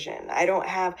spotted vision. I don't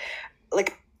have,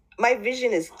 like, my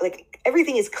vision is, like,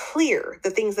 everything is clear, the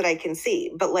things that I can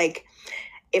see. But, like,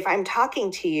 if I'm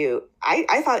talking to you,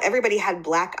 I thought everybody had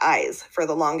black eyes for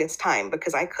the longest time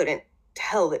because I couldn't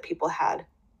tell that people had,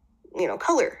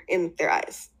 color in their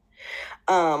eyes.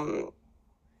 I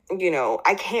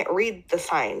can't read the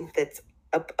sign that's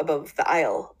up above the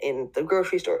aisle in the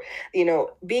grocery store.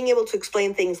 Being able to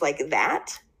explain things like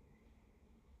that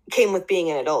came with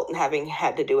being an adult and having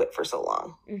had to do it for so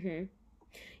long.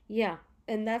 Yeah,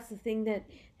 and that's the thing that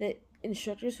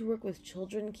instructors who work with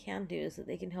children can do, is that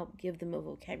they can help give them a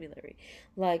vocabulary.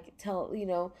 Like,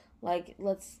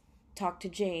 let's talk to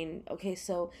Jane. Okay,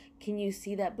 so can you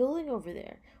see that building over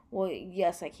there? Well,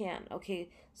 yes, I can. Okay,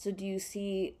 so do you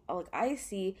see, like, I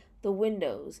see the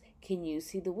windows. Can you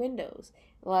see the windows?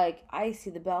 Like, I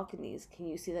see the balconies. Can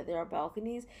you see that there are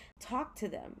balconies? Talk to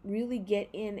them. Really get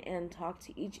in and talk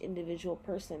to each individual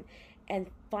person and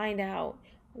find out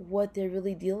what they're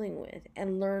really dealing with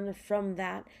and learn from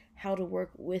that how to work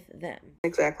with them.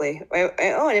 Exactly. My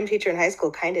O&M teacher in high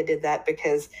school kind of did that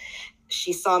because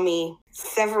she saw me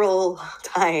several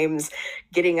times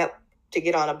getting up to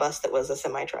get on a bus that was a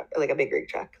semi truck, like a big rig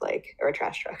truck, like, or a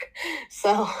trash truck.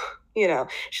 So,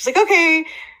 she's like, okay,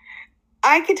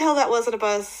 I could tell that wasn't a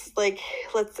bus. Like,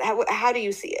 how do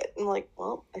you see it? I'm like,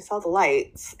 well, I saw the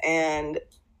lights and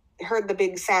heard the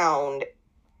big sound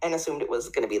and assumed it was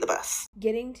going to be the bus.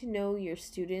 Getting to know your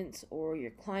students or your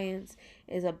clients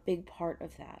is a big part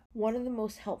of that. One of the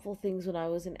most helpful things when I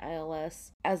was in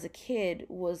ILS as a kid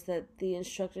was that the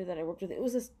instructor that I worked with, it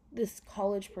was this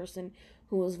college person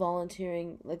who was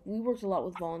volunteering. Like, we worked a lot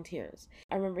with volunteers.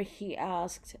 I remember he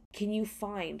asked, can you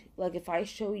find, like, if I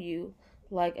show you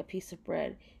like a piece of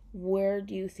bread, where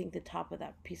do you think the top of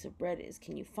that piece of bread is?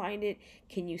 Can you find it?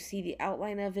 Can you see the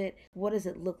outline of it? What does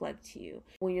it look like to you?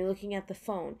 When you're looking at the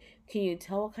phone, can you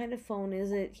tell what kind of phone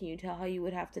is it? Can you tell how you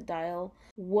would have to dial?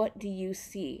 What do you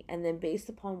see? And then based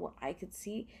upon what I could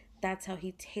see, that's how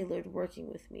he tailored working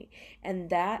with me. And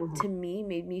that, to me,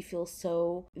 made me feel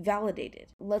so validated.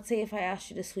 Let's say if I asked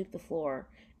you to sweep the floor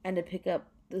and to pick up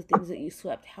the things that you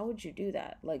swept, how would you do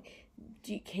that? Like,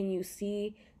 can you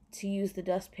see to use the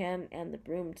dustpan and the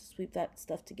broom to sweep that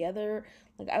stuff together?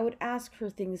 Like, I would ask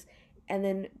her things, and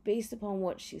then based upon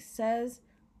what she says,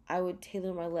 I would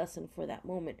tailor my lesson for that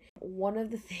moment. One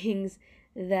of the things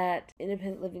that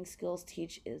independent living skills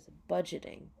teach is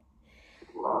budgeting.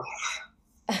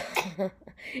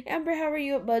 Amber, how are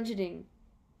you at budgeting?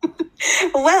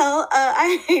 Well,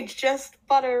 I just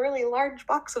bought a really large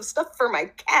box of stuff for my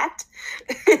cat.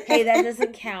 Hey, that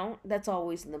doesn't count. That's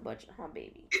always in the budget, huh,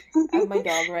 baby? I have my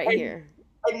dog right here.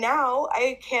 And now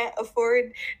I can't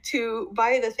afford to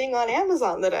buy the thing on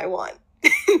Amazon that I want.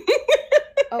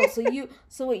 Oh,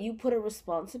 so wait, you put a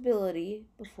responsibility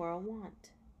before a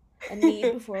want. A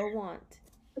need before a want.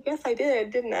 I guess I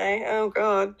did, didn't I? Oh,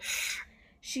 God.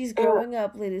 She's growing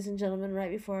up, ladies and gentlemen,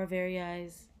 right before our very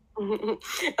eyes.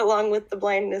 Along with the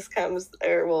blindness comes,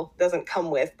 doesn't come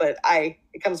with, but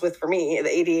it comes with, for me, the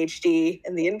ADHD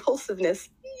and the impulsiveness.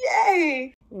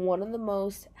 Yay! One of the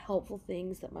most helpful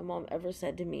things that my mom ever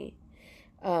said to me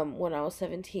when I was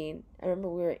 17, I remember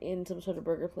we were in some sort of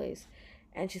burger place,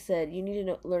 and she said, you need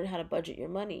to learn how to budget your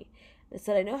money. I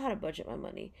said, I know how to budget my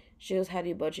money. She goes, how do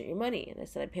you budget your money? And I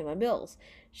said, I pay my bills.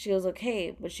 She goes,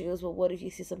 okay, but she goes, well, what if you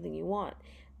see something you want?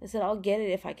 I said, I'll get it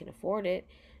if I can afford it.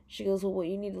 She goes, well, what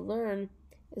you need to learn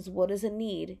is what is a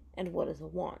need and what is a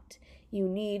want. You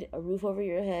need a roof over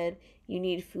your head. You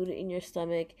need food in your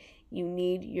stomach. You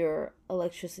need your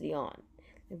electricity on.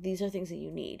 These are things that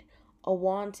you need. A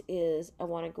want is, I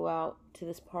want to go out to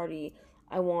this party.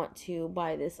 I want to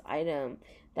buy this item.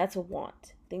 That's a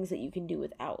want. Things that you can do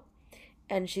without.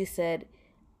 And she said,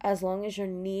 as long as your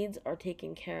needs are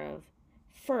taken care of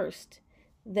first,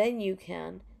 then you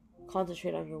can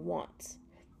concentrate on your wants.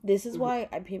 This is why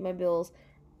I pay my bills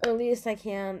earliest I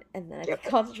can, and then I can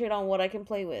concentrate on what I can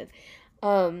play with.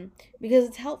 Because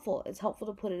it's helpful. It's helpful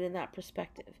to put it in that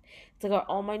perspective. It's like, are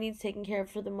all my needs taken care of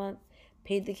for the month?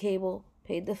 Paid the cable,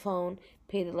 paid the phone,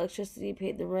 paid the electricity,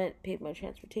 paid the rent, paid my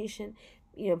transportation,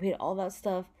 paid all that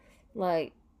stuff.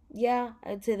 Like, yeah,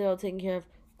 I'd say they're all taken care of.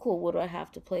 Cool, what do I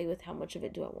have to play with? How much of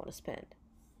it do I want to spend?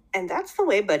 And that's the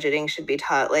way budgeting should be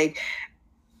taught. Like,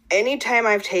 anytime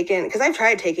because I've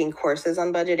tried taking courses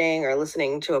on budgeting or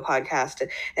listening to a podcast,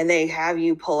 and they have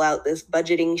you pull out this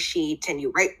budgeting sheet and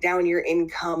you write down your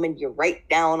income and you write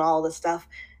down all the stuff.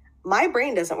 My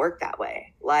brain doesn't work that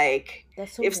way. Like,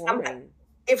 that's so boring.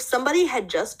 If somebody had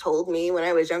just told me when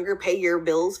I was younger, pay your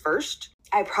bills first,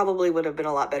 I probably would have been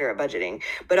a lot better at budgeting.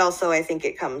 But also, I think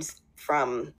it comes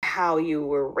from how you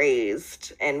were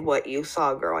raised and what you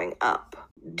saw growing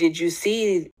up. Did you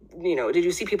see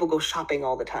people go shopping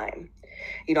all the time?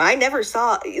 I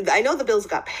know the bills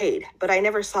got paid, but I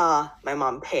never saw my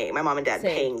mom and dad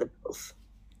paying the bills.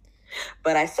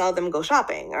 But I saw them go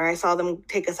shopping, or I saw them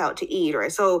take us out to eat,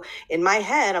 so in my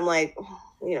head, I'm like,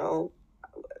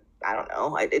 I don't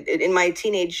know. In my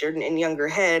teenage and younger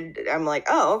head, I'm like,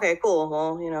 oh, okay, cool.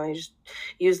 Well, you just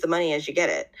use the money as you get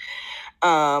it.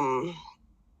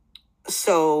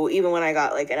 So even when I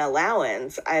got like an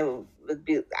allowance, I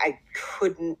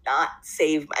could not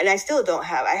save, and I still don't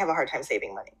have. I have a hard time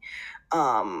saving money,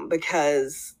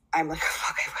 because I'm like,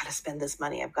 fuck, I've got to spend this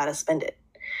money. I've got to spend it,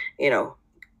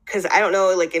 because I don't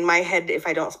know. Like, in my head, if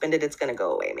I don't spend it, it's going to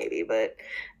go away, maybe. But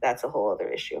that's a whole other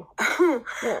issue.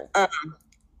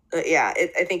 Yeah.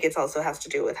 I think it also has to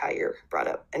do with how you're brought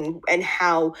up and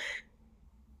how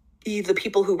the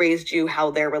people who raised you,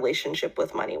 how their relationship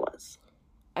with money was.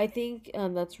 I think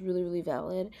that's really, really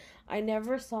valid. I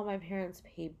never saw my parents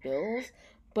pay bills,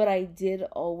 But I did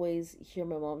always hear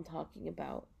my mom talking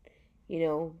about,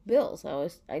 bills.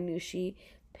 I knew she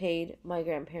paid my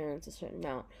grandparents a certain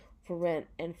amount for rent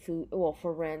and food, well,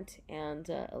 for rent and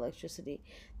electricity,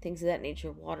 things of that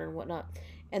nature, water and whatnot.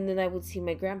 And then I would see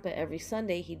my grandpa every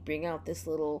Sunday. He'd bring out this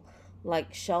little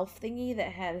like shelf thingy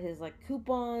that had his like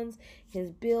coupons,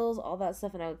 his bills, all that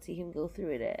stuff, and I would see him go through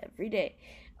it every day,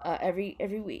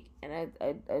 every week, and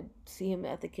I'd see him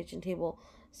at the kitchen table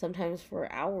sometimes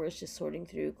for hours just sorting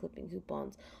through, clipping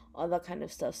coupons, all that kind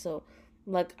of stuff. So,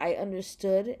 like, I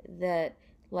understood that,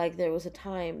 like, there was a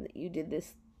time that you did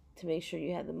this to make sure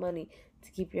you had the money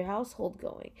to keep your household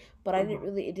going. But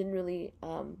it didn't really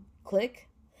click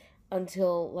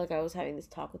until, like, I was having this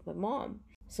talk with my mom.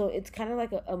 So it's kind of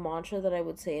like a mantra that I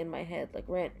would say in my head, like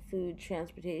rent, food,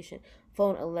 transportation,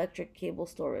 phone, electric, cable,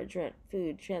 storage, rent,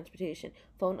 food, transportation,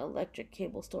 phone, electric,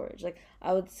 cable, storage. Like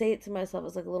I would say it to myself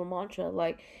as like a little mantra.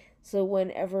 Like, so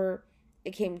whenever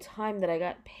it came time that I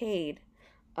got paid,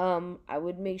 I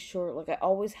would make sure, like I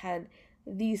always had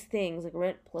these things like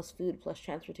rent plus food plus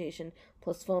transportation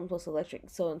plus phone plus electric,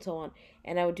 so and so on.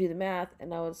 And I would do the math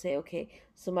and I would say, okay,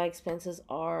 so my expenses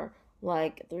are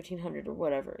like 1,300 or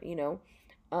whatever.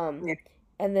 um, Yeah.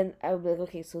 and then I would be like,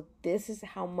 okay, so this is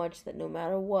how much that no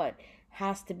matter what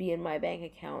has to be in my bank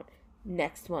account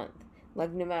next month.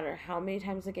 Like no matter how many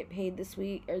times I get paid this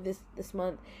week or this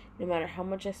month, no matter how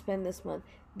much I spend this month,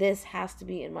 this has to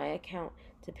be in my account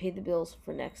to pay the bills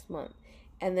for next month.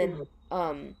 And then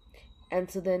and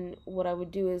so then what I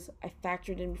would do is I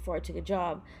factored in before I took a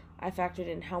job, I factored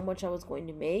in how much I was going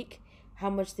to make, how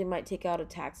much they might take out of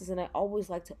taxes, and I always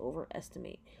like to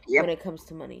overestimate when Yep. it comes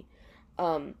to money.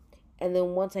 Um, and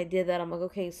then once I did that, I'm like,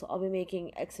 okay, so I'll be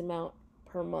making X amount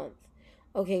per month.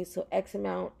 Okay, so X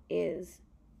amount is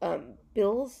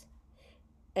bills,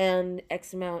 and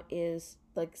X amount is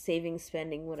like saving,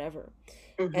 spending, whatever.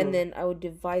 And then I would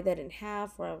divide that in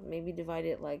half, or I would maybe divide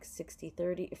it like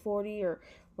 60-30-40, or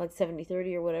like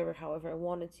 70-30, or whatever, however I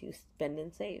wanted to spend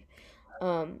and save.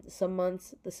 Some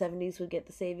months the 70s would get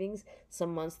the savings,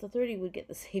 some months the 30 would get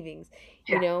the savings,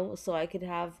 Yeah. so I could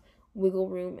have wiggle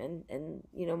room and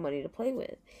money to play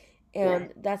with. Yeah.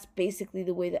 And that's basically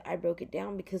the way that I broke it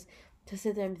down, because to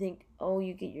sit there and think, oh,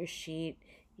 you get your sheet,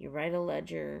 you write a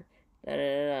ledger, da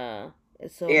da da,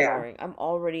 it's so Yeah. boring. I'm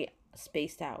already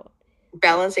spaced out.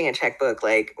 Balancing a checkbook,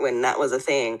 like when that was a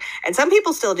thing. And some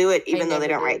people still do it even though they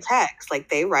never don't write did. text. Like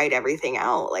they write everything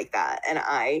out like that. And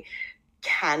I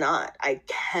cannot.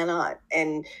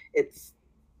 And it's,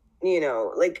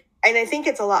 like, and I think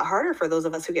it's a lot harder for those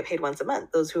of us who get paid once a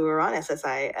month, those who are on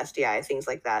SSI, SDI, things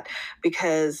like that,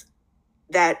 because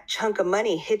that chunk of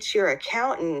money hits your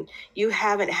account and you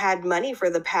haven't had money for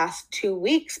the past 2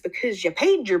 weeks because you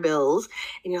paid your bills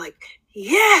and you're like,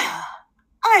 yeah,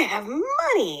 I have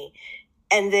money.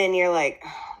 And then you're like, oh,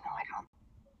 no, I don't.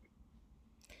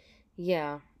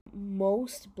 Yeah,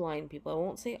 most blind people, I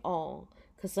won't say all,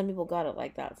 because some people got it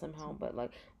like that somehow, but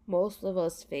like most of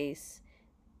us face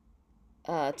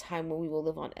a time when we will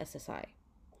live on SSI.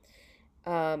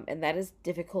 And that is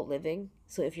difficult living.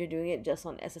 So if you're doing it just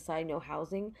on SSI, no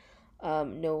housing,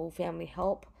 no family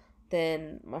help,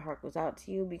 then my heart goes out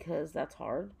to you, because that's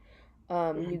hard.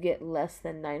 You get less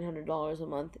than $900 a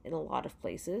month in a lot of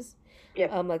places.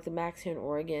 Yep. Like the max here in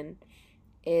Oregon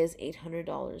is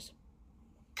 $800.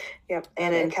 Yep.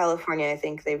 And in California, I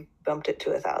think they've bumped it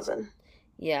to 1,000.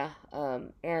 Yeah.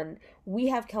 And we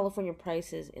have California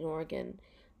prices in Oregon,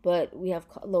 but we have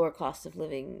lower cost of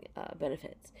living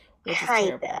benefits, which is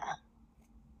terrible.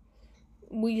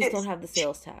 We just don't have the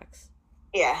sales tax.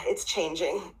 Yeah, it's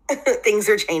changing. Things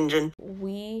are changing.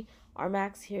 Our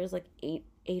max here is like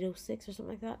 806 or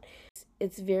something like that.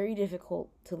 It's very difficult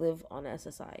to live on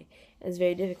SSI. It's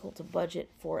very difficult to budget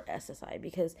for SSI,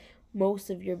 because most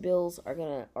of your bills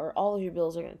or all of your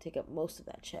bills are gonna take up most of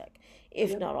that check,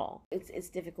 if not all. It's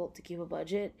difficult to keep a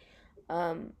budget,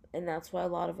 and that's why a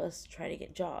lot of us try to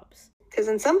get jobs. Because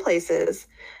in some places,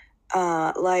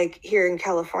 like here in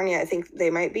California, I think they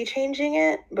might be changing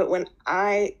it. But when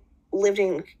I lived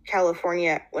in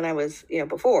California, when I was,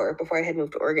 before I had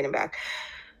moved to Oregon and back,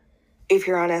 if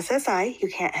you're on SSI, you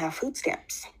can't have food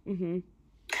stamps.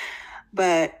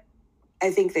 But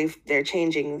I think they're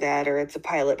changing that, or it's a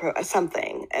pilot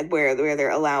something where they're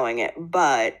allowing it.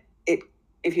 But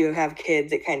if you have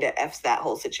kids, it kind of F's that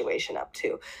whole situation up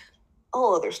too. A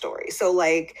whole other story. So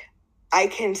like, I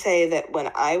can say that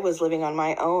when I was living on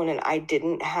my own and I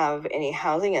didn't have any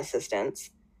housing assistance,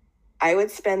 I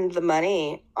would spend the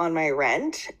money on my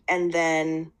rent, and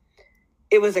then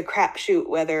it was a crapshoot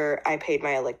whether I paid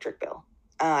my electric bill.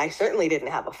 I certainly didn't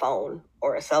have a phone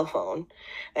or a cell phone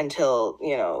until,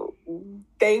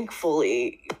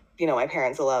 thankfully, my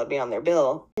parents allowed me on their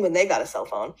bill when they got a cell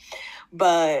phone.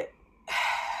 But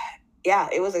yeah,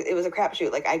 it was a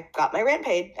crapshoot. Like, I got my rent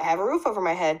paid, I have a roof over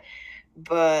my head,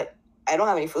 but I don't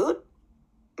have any food.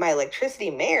 My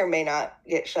electricity may or may not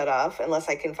get shut off unless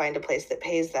I can find a place that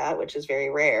pays that, which is very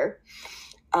rare.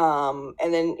 And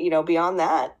then, beyond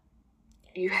that,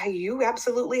 you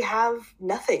absolutely have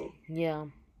nothing. Yeah.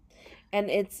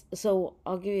 And so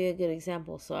I'll give you a good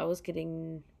example. So I was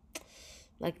getting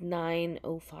like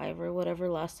 $9.05 or whatever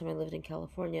last time I lived in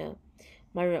California.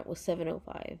 My rent was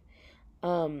 $7.05.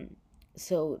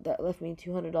 So that left me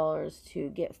 $200 to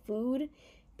get food,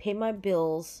 pay my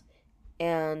bills,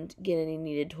 and get any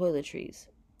needed toiletries.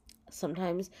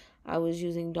 Sometimes I was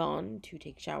using Dawn to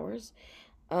take showers.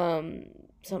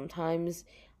 Sometimes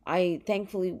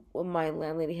thankfully, my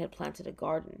landlady had planted a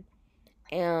garden,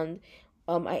 and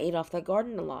I ate off that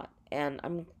garden a lot, and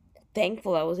I'm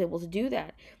thankful I was able to do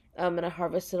that. And I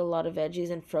harvested a lot of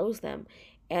veggies and froze them,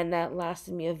 and that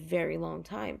lasted me a very long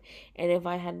time. And if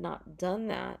I had not done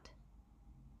that,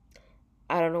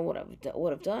 I don't know what I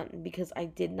would have done, because I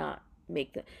did not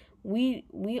make the. We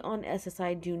on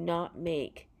SSI do not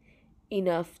make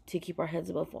enough to keep our heads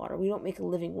above water. We don't make a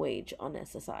living wage on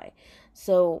SSI.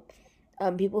 So,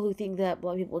 people who think that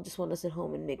Black people just want to sit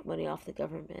home and make money off the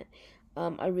government,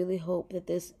 I really hope that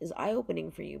this is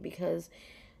eye-opening for you, because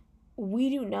we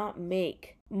do not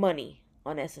make money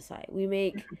on SSI. We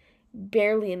make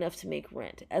barely enough to make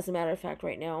rent. As a matter of fact,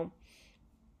 right now,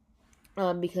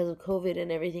 because of COVID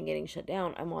and everything getting shut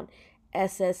down, I'm on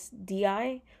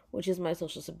SSDI, which is my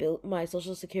social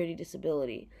security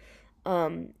disability.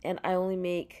 And I only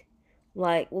make,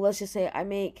 like, well, let's just say I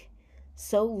make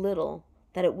so little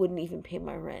that it wouldn't even pay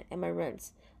my rent, and my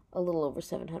rent's a little over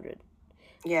 $700.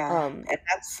 Yeah. And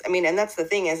that's the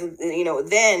thing is,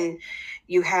 then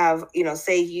you have,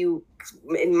 say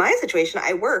in my situation,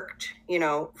 I worked,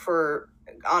 for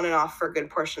on and off for a good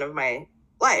portion of my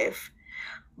life.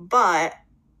 But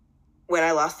when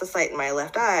I lost the sight in my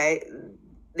left eye,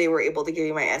 they were able to give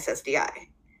me my SSDI.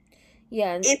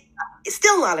 Yeah. It's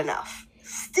still not enough.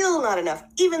 Still not enough.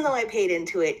 Even though I paid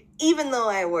into it, even though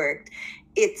I worked,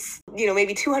 it's,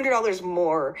 maybe $200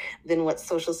 more than what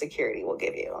Social Security will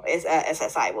give you,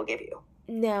 SSI will give you.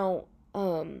 Now,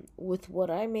 with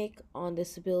what I make on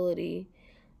disability,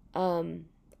 I'm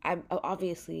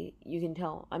obviously, you can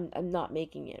tell I'm not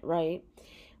making it, right?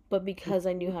 But because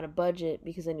I knew how to budget,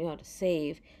 because I knew how to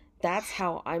save, that's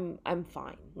how I'm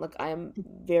fine. Like, I'm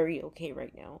very okay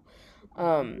right now.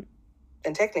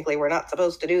 And technically, we're not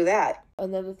supposed to do that.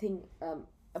 Another thing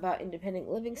about independent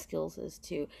living skills is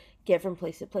to get from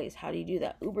place to place. How do you do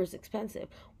that? Uber's expensive.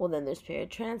 Well, then there's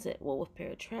paratransit. Well, with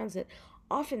paratransit,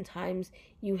 oftentimes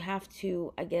you have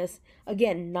to, I guess,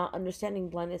 again, not understanding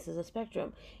blindness as a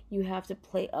spectrum, you have to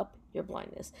play up your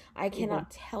blindness. I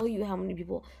cannot tell you how many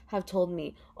people have told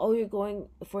me, oh, you're going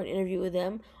for an interview with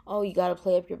them, oh, you got to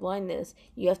play up your blindness.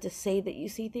 You have to say that you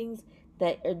see things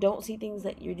that, or don't see things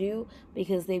that you do,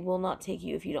 because they will not take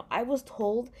you if you don't. I was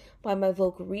told by my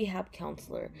vocal rehab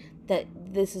counselor that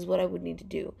this is what I would need to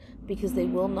do, because they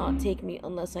will not take me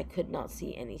unless I could not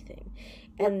see anything.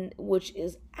 And which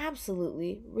is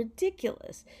absolutely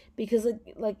ridiculous, because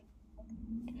like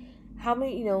how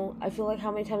many, I feel like,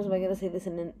 how many times am I going to say this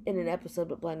in an episode,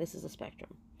 but blindness is a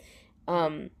spectrum.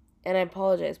 And I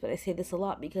apologize, but I say this a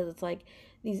lot, because it's like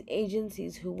these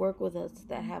agencies who work with us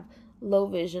that have low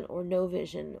vision or no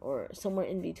vision or somewhere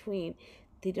in between,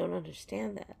 they don't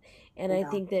understand that. And I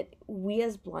think that we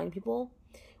as blind people,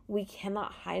 we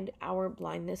cannot hide our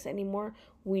blindness anymore.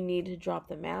 We need to drop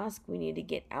the mask. We need to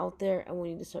get out there, and we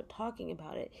need to start talking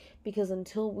about it, because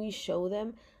until we show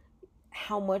them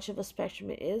how much of a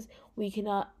spectrum it is, we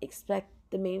cannot expect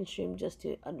the mainstream just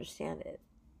to understand it.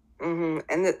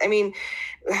 And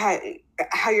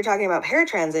how you're talking about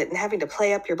paratransit and having to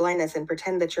play up your blindness and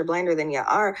pretend that you're blinder than you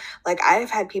are. Like,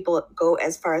 I've had people go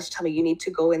as far as to tell me, you need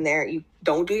to go in there. You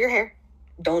don't do your hair,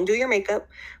 don't do your makeup,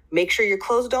 make sure your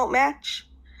clothes don't match.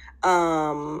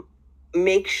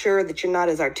 Make sure that you're not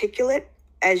as articulate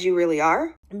as you really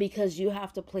are. Because you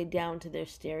have to play down to their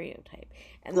stereotype.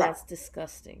 And that's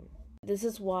disgusting. This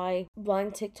is why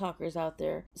blind TikTokers out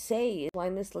there say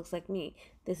blindness looks like me.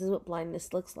 This is what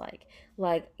blindness looks like.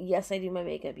 Like, yes, I do my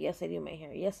makeup. Yes, I do my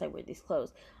hair. Yes, I wear these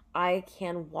clothes. I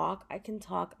can walk. I can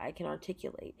talk. I can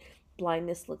articulate.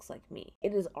 Blindness looks like me.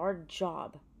 It is our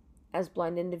job as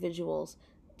blind individuals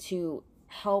to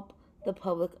help the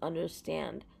public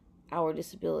understand our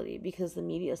disability, because the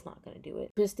media is not going to do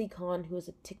it. Christy Khan, who is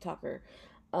a TikToker,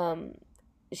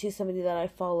 she's somebody that I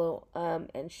follow,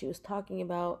 and she was talking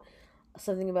about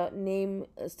something about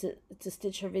to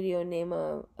stitch her video, name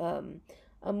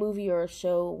a movie or a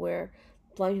show where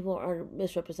blind people are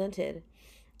misrepresented.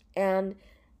 And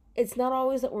it's not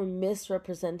always that we're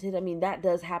misrepresented. I mean, that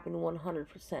does happen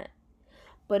 100%.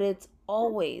 But it's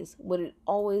always, what it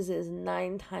always is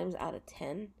 9 times out of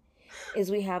 10,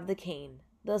 is we have the cane,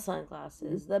 the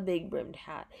sunglasses, the big brimmed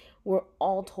hat. We're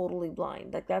all totally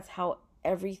blind. Like, that's how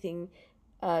everything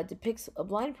depicts a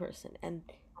blind person. And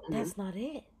that's not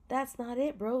it. That's not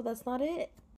it, bro. That's not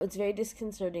it. It's very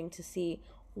disconcerting to see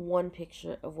one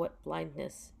picture of what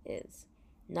blindness is.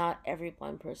 Not every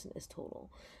blind person is total.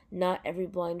 Not every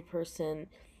blind person,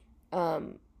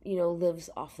 lives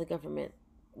off the government.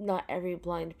 Not every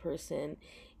blind person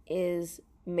is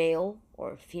male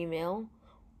or female.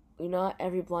 Not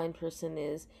every blind person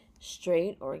is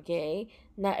straight or gay.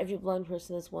 Not every blind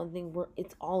person is one thing.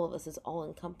 It's all of us. It's all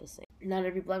encompassing. Not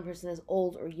every blind person is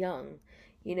old or young,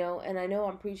 and I know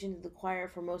I'm preaching to the choir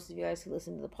for most of you guys who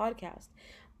listen to the podcast,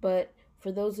 but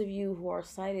for those of you who are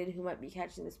sighted who might be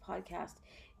catching this podcast,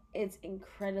 it's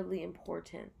incredibly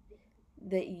important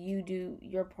that you do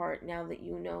your part now that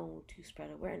you know to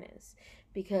spread awareness,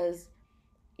 because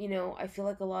I feel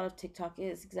like a lot of TikTok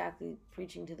is exactly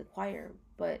preaching to the choir,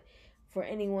 but for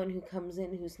anyone who comes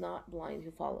in who's not blind,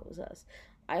 who follows us,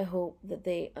 I hope that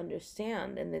they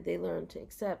understand and that they learn to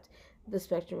accept the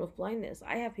spectrum of blindness.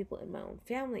 I have people in my own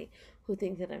family who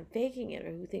think that I'm faking it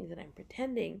or who think that I'm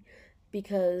pretending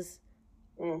because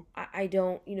I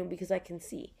don't, because I can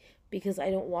see, because I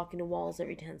don't walk into walls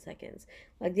every 10 seconds.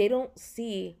 Like, they don't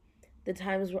see the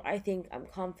times where I think I'm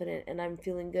confident and I'm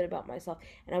feeling good about myself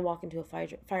and I walk into a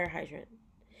fire hydrant.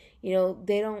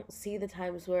 They don't see the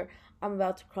times where I'm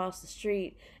about to cross the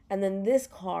street and then this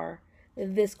car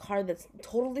that's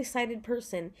totally sighted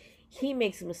person, he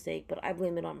makes a mistake, but I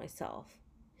blame it on myself.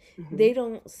 They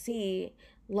don't see,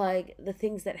 like, the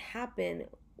things that happen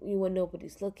when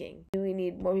nobody's looking. We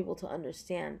need more people to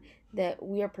understand that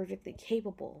we are perfectly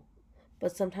capable,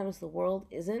 but sometimes the world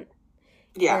isn't.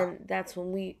 Yeah. And that's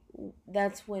when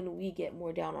we get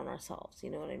more down on ourselves, you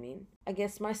know what I mean? I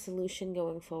guess my solution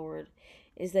going forward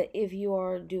is that if you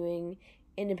are doing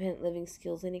independent living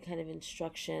skills, any kind of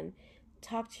instruction,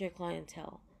 talk to your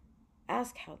clientele.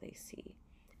 Ask how they see.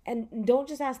 And don't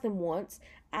just ask them once,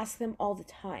 ask them all the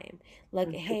time.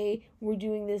 Like, hey, we're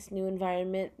doing this new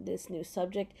environment, this new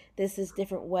subject, this is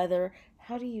different weather.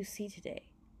 How do you see today?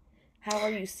 How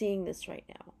are you seeing this right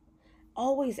now?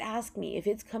 Always ask me. If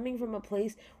it's coming from a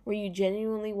place where you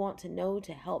genuinely want to know,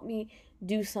 to help me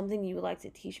do something you would like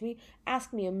to teach me,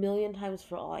 ask me 1,000,000 times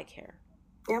for all I care.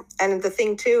 Yeah. And the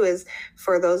thing too is,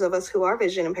 for those of us who are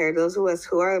vision impaired, those of us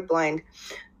who are blind,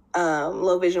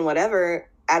 low vision, whatever,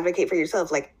 advocate for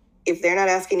yourself. Like, if they're not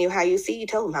asking you how you see, you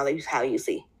tell them how you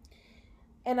see.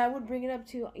 And I would bring it up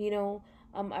to,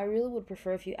 I really would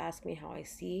prefer if you ask me how I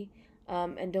see.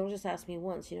 And don't just ask me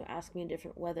once, ask me in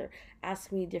different weather,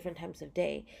 ask me different times of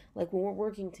day. Like, when we're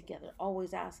working together,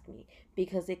 always ask me,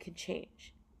 because it could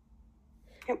change.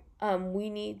 Yep. We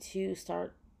need to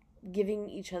start giving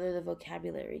each other the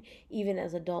vocabulary, even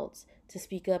as adults, to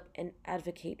speak up and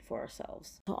advocate for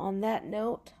ourselves. So on that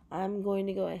note, I'm going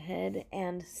to go ahead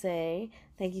and say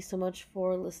thank you so much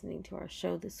for listening to our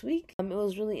show this week. It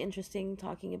was really interesting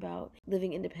talking about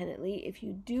living independently. If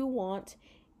you do want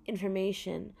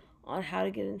information on how to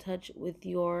get in touch with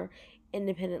your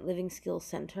independent living skills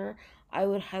center, I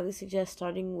would highly suggest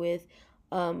starting with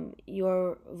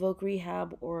your Voc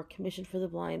Rehab or Commission for the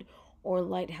Blind or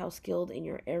Lighthouse Guild in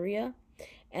your area,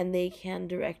 and they can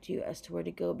direct you as to where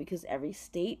to go, because every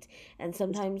state and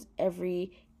sometimes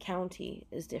every county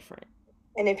is different.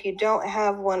 And if you don't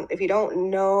have one, if you don't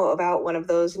know about one of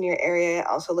those in your area,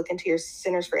 also look into your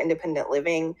Centers for Independent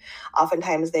Living.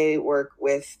 Oftentimes they work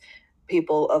with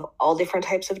people of all different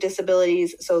types of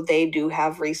disabilities, so they do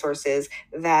have resources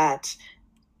that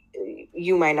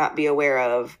you might not be aware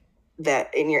of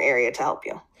that in your area to help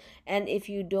you. And if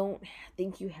you don't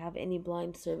think you have any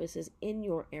blind services in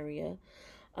your area,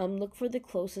 look for the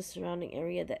closest surrounding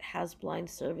area that has blind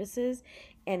services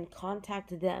and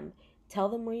contact them. Tell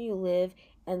them where you live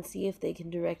and see if they can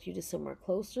direct you to somewhere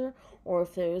closer, or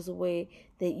if there is a way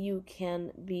that you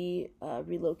can be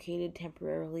relocated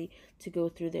temporarily to go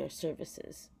through their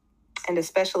services. And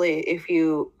especially if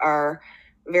you are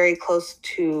very close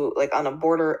to, like, on a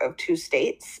border of 2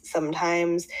 states,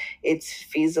 sometimes it's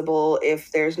feasible,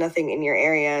 if there's nothing in your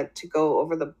area, to go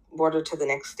over the border to the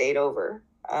next state over,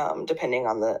 depending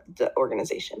on the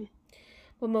organization.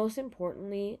 But most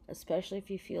importantly, especially if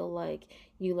you feel like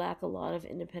you lack a lot of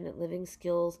independent living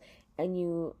skills and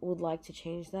you would like to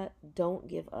change that, don't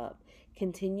give up.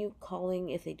 Continue calling.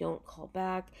 If they don't call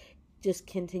back, just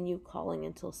continue calling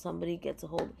until somebody gets a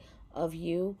hold of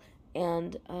you,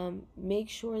 and make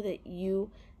sure that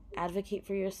you advocate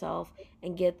for yourself,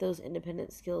 and get those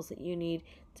independent skills that you need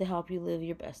to help you live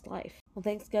your best life. Well,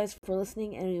 thanks guys for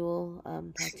listening, and we will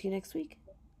talk to you next week.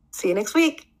 See you next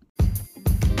week.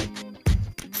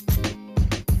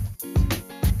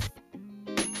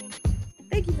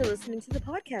 Thank you for listening to the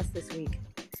podcast this week.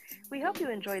 We hope you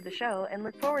enjoyed the show and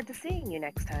look forward to seeing you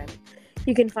next time.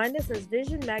 You can find us as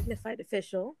Vision Magnified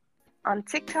Official on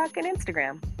TikTok and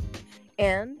Instagram,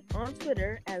 and on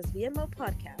Twitter as VMO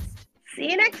Podcast. See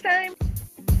you next time!